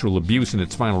child sexual abuse in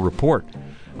its final report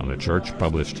on the church,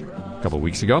 published a couple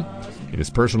weeks ago. In his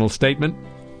personal statement,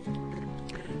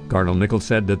 Cardinal Nichols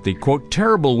said that the, quote,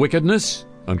 "terrible wickedness,"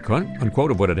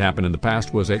 unquote, of what had happened in the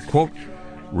past was a, quote,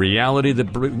 "reality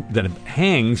that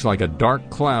hangs like a dark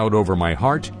cloud over my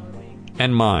heart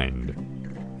and mind."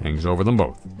 Hangs over them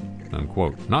both,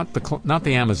 unquote. Not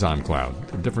the Amazon cloud,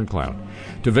 a different cloud.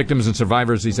 To victims and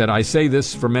survivors, he said, "I say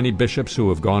this for many bishops who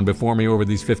have gone before me over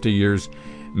these 50 years.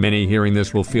 Many hearing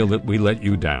this will feel that we let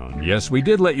you down. Yes, we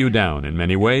did let you down in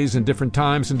many ways, in different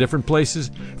times, in different places,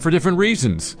 for different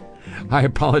reasons. I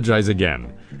apologize again.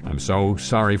 I'm so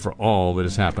sorry for all that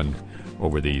has happened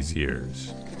over these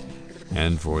years."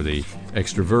 And for the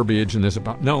extra verbiage in this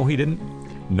about, no, he didn't.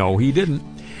 No, he didn't.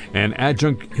 An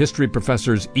adjunct history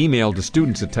professor's email to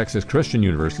students at Texas Christian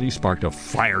University sparked a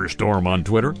firestorm on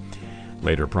Twitter,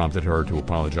 later prompted her to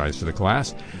apologize to the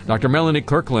class. Dr. Melanie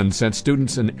Kirkland sent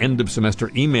students an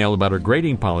end-of-semester email about her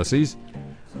grading policies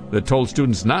that told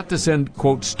students not to send,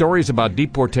 quote, "stories about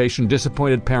deportation,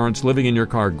 disappointed parents, living in your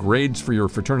car, grades for your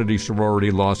fraternity, sorority,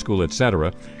 law school,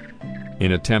 etc.,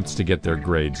 in attempts to get their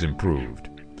grades improved."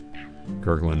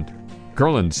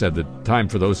 Kirkland said the time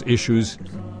for those issues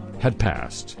had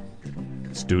passed.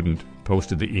 Student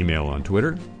posted the email on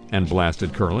Twitter and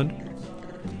blasted Kirkland,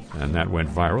 and that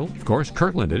went viral. Of course,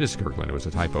 Kirkland, it is Kirkland. It was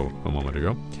a typo a moment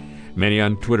ago. Many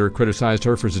on Twitter criticized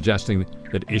her for suggesting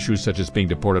that issues such as being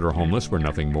deported or homeless were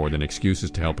nothing more than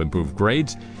excuses to help improve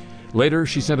grades. Later,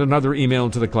 she sent another email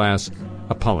to the class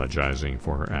apologizing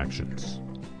for her actions.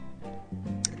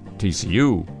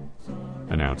 TCU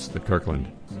announced that Kirkland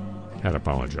had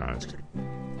apologized,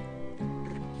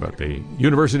 but the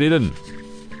university didn't.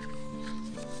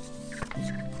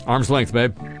 Arm's length,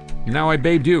 babe. Now I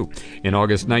babed you. In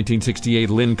August 1968,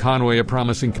 Lynn Conway, a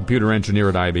promising computer engineer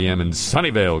at IBM in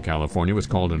Sunnyvale, California, was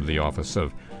called into the office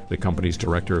of the company's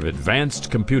director of advanced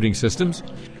computing systems,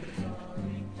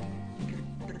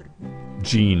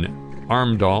 Gene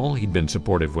Armdahl. He'd been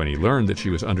supportive when he learned that she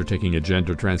was undertaking a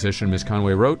gender transition, Miss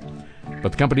Conway wrote,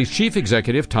 but the company's chief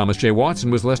executive, Thomas J.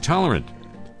 Watson, was less tolerant.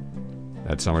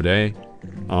 That summer day,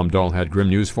 Armdahl had grim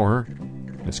news for her.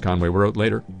 Miss Conway wrote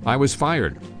later, "I was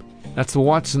fired. That's the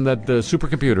Watson that the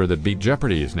supercomputer that beat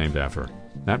Jeopardy is named after.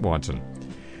 That Watson."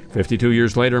 52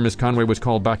 years later, Miss Conway was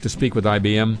called back to speak with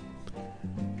IBM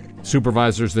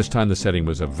supervisors. This time the setting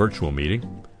was a virtual meeting.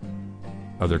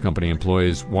 Other company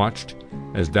employees watched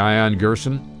as Diane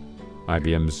Gerson,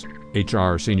 IBM's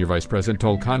HR senior vice president,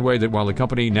 told Conway that while the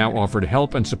company now offered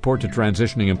help and support to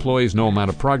transitioning employees, no amount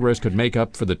of progress could make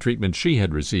up for the treatment she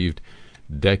had received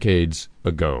decades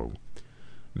ago.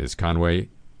 Ms. Conway,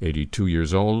 82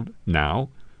 years old now,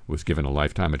 was given a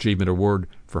Lifetime Achievement Award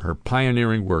for her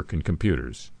pioneering work in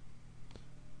computers.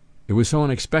 It was so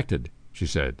unexpected, she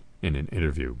said in an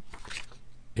interview.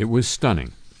 It was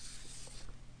stunning.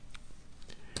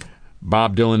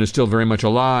 Bob Dylan is still very much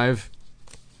alive.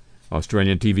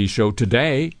 Australian TV show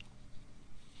Today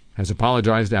has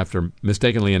apologized after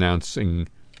mistakenly announcing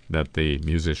that the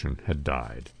musician had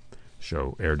died. The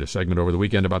show aired a segment over the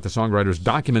weekend about the songwriter's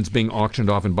documents being auctioned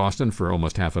off in Boston for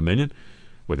almost $500,000,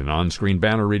 with an on-screen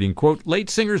banner reading, quote, "Late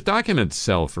singer's documents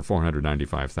sell for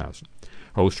 $495,000.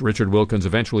 Host Richard Wilkins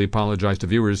eventually apologized to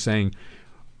viewers, saying,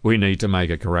 "We need to make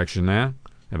a correction now.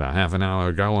 About half an hour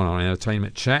ago on our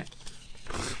entertainment chat,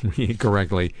 we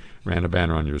incorrectly ran a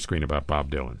banner on your screen about Bob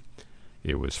Dylan.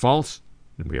 It was false,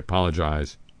 and we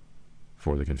apologize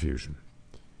for the confusion."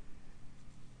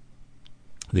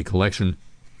 The collection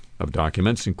of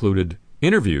documents included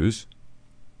interviews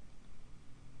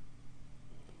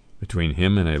between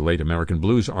him and a late American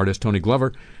blues artist, Tony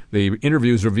Glover. The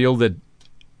interviews revealed that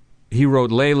he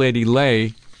wrote "Lay Lady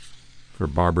Lay" for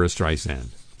Barbara Streisand.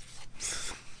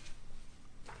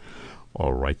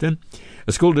 All right, then.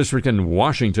 A school district in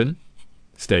Washington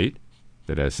State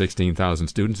that has 16,000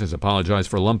 students has apologized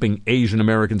for lumping Asian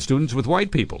American students with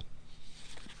white people.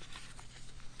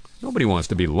 Nobody wants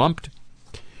to be lumped.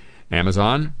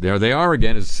 Amazon, there they are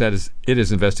again, has said it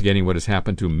is investigating what has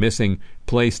happened to missing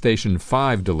PlayStation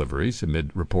 5 deliveries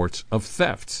amid reports of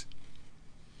thefts.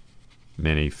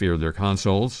 Many fear their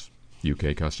consoles,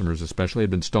 UK customers especially,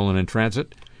 had been stolen in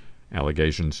transit.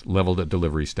 Allegations leveled at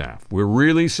delivery staff. "We're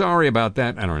really sorry about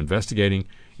that and are investigating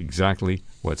exactly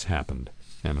what's happened,"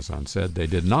 Amazon said. They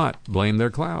did not blame their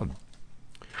cloud.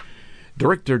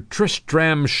 Director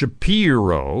Tristram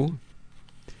Shapiro,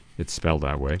 it's spelled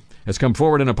that way, has come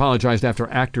forward and apologized after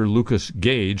actor Lucas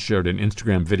Gage shared an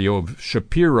Instagram video of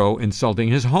Shapiro insulting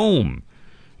his home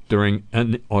during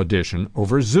an audition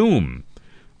over Zoom.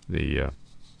 The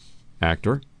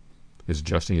actor is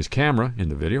adjusting his camera in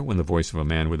the video when the voice of a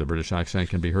man with a British accent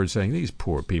can be heard saying, "These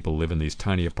poor people live in these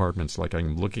tiny apartments, like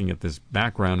I'm looking at this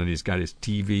background and he's got his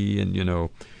TV and, you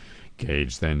know."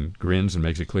 Gage then grins and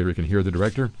makes it clear he can hear the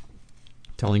director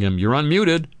telling him, "You're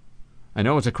unmuted. I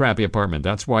know it's a crappy apartment.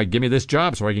 That's why give me this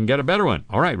job so I can get a better one.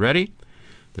 All right, ready?"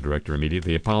 The director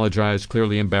immediately apologized,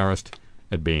 clearly embarrassed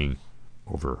at being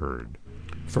overheard.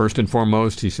 "First and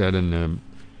foremost," he said in an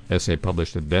essay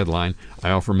published at Deadline, "I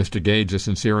offer Mr. Gage a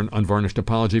sincere and unvarnished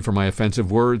apology for my offensive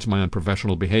words, my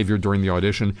unprofessional behavior during the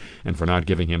audition, and for not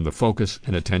giving him the focus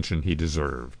and attention he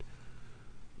deserved.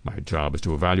 My job is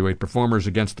to evaluate performers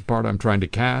against the part I'm trying to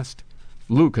cast.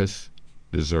 Lucas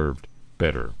deserved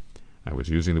better. I was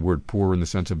using the word poor in the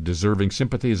sense of deserving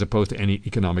sympathy as opposed to any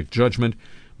economic judgment.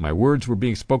 My words were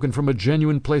being spoken from a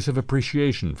genuine place of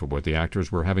appreciation for what the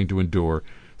actors were having to endure,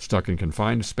 stuck in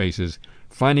confined spaces,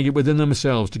 finding it within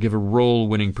themselves to give a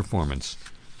role-winning performance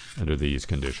under these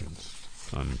conditions."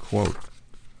 Unquote.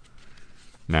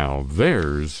 Now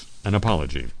there's an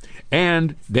apology.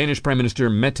 And Danish Prime Minister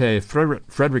Mette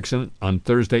Frederiksen on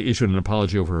Thursday issued an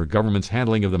apology over her government's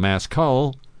handling of the mass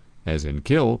cull, as in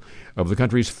kill, of the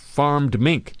country's farmed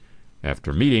mink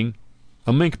after meeting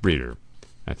a mink breeder.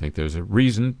 "I think there's a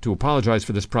reason to apologize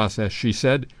for this process," she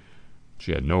said.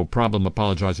 She had no problem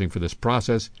apologizing for this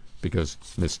process because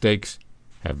mistakes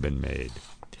have been made.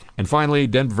 And finally,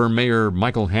 Denver Mayor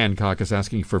Michael Hancock is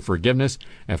asking for forgiveness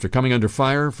after coming under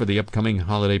fire for the upcoming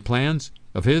holiday plans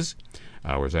of his.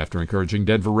 Hours after encouraging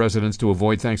Denver residents to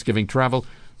avoid Thanksgiving travel,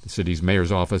 the city's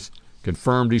mayor's office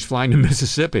confirmed he's flying to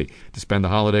Mississippi to spend the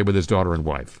holiday with his daughter and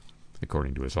wife,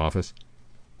 according to his office.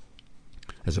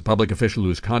 "As a public official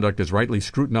whose conduct is rightly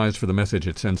scrutinized for the message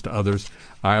it sends to others,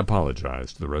 I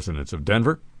apologize to the residents of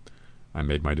Denver. I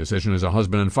made my decision as a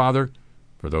husband and father.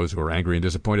 For those who are angry and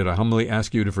disappointed, I humbly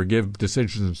ask you to forgive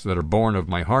decisions that are born of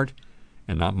my heart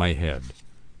and not my head.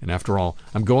 And after all,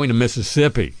 I'm going to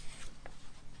Mississippi."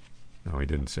 No, he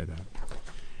didn't say that.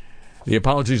 The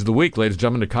apologies of the week, ladies and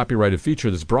gentlemen, a copyrighted feature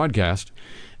of this broadcast,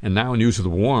 and now news of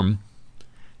the warm.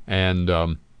 And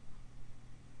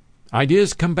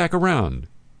ideas come back around,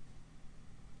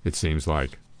 it seems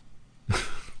like.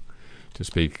 To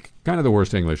speak kind of the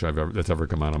worst English that's ever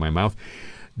come out of my mouth.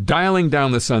 Dialing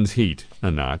down the sun's heat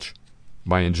a notch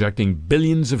by injecting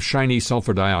billions of shiny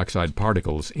sulfur dioxide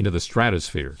particles into the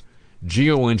stratosphere.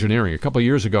 Geoengineering. A couple of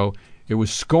years ago, it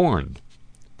was scorned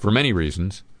for many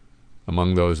reasons.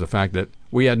 Among those, the fact that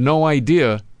we had no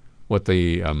idea what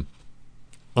the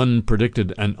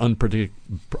unpredicted and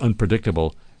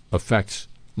unpredictable effects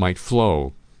might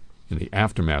flow in the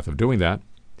aftermath of doing that.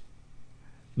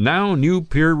 Now, new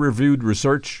peer-reviewed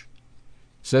research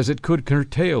says it could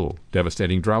curtail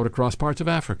devastating drought across parts of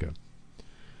Africa.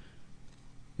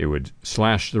 It would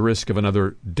slash the risk of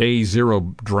another day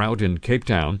zero drought in Cape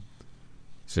Town,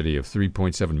 city of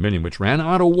 3.7 million, which ran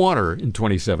out of water in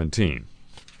 2017.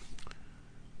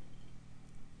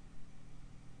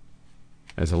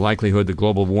 As a likelihood that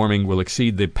global warming will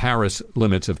exceed the Paris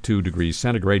limits of 2 degrees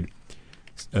centigrade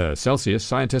Celsius,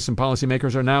 scientists and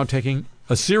policymakers are now taking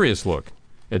a serious look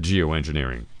at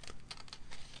geoengineering.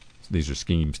 These are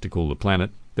schemes to cool the planet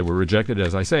that were rejected,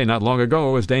 as I say, not long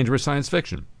ago as dangerous science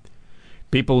fiction.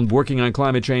 People working on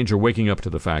climate change are waking up to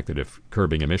the fact that if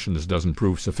curbing emissions doesn't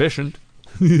prove sufficient,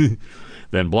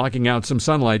 then blocking out some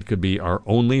sunlight could be our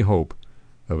only hope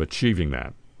of achieving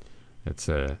that. That's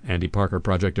Andy Parker,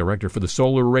 Project Director for the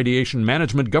Solar Radiation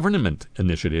Management Government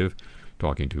Initiative,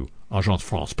 talking to Agence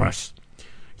France Presse.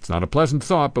 It's not a pleasant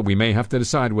thought, but we may have to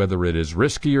decide whether it is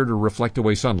riskier to reflect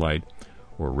away sunlight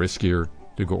or riskier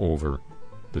to go over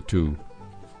the 2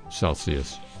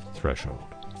 Celsius threshold.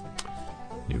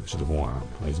 News of the warm.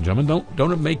 Ladies and gentlemen,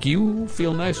 don't it make you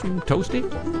feel nice and toasty?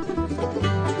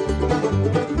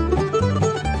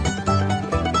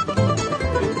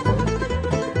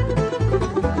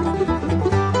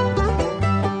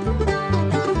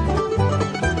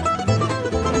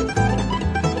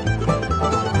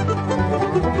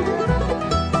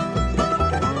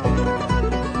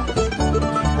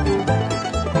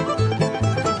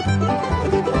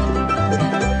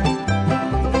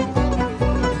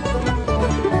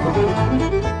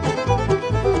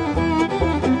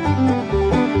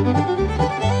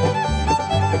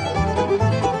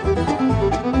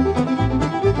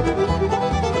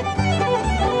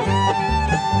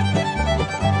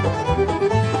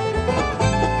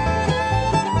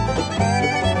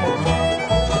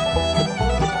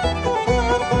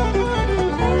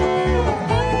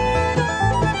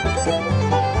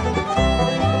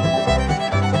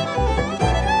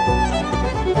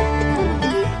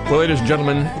 Well, ladies and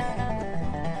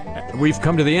gentlemen, we've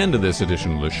come to the end of this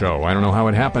edition of the show. I don't know how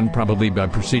it happened, probably by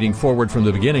proceeding forward from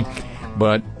the beginning,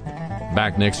 but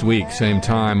back next week, same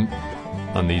time,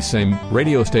 on these same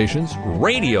radio stations,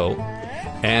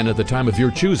 and at the time of your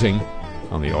choosing,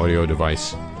 on the audio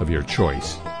device of your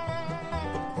choice.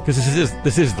 Because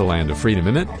this is the land of freedom,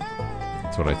 isn't it?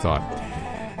 That's what I thought.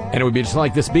 And it would be just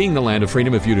like this being the land of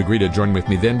freedom if you'd agree to join with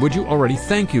me then. Would you already?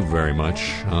 Thank you very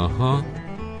much.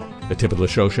 The tip of the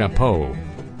show, chapeau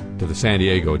to the San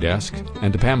Diego desk,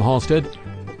 and to Pam Halstead,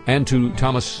 and to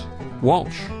Thomas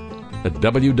Walsh at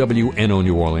WWNO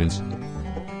New Orleans.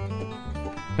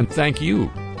 And thank you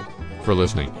for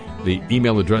listening. The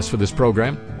email address for this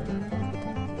program,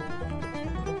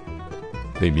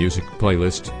 the music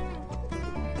playlist,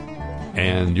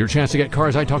 and your chance to get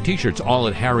Cars I Talk t-shirts, all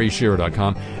at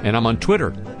harryshearer.com. And I'm on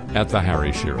Twitter at the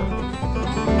Harry Shearer.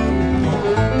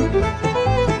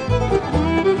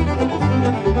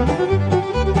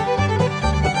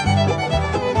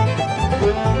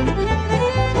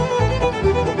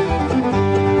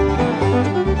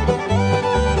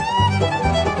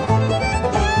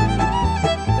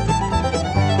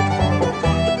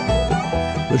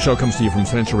 The show comes to you from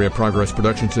Century of Progress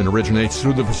Productions and originates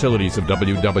through the facilities of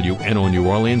WWNO New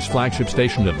Orleans, flagship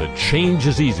station of the Change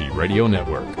is Easy radio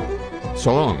network.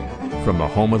 So long from the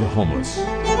home of the homeless.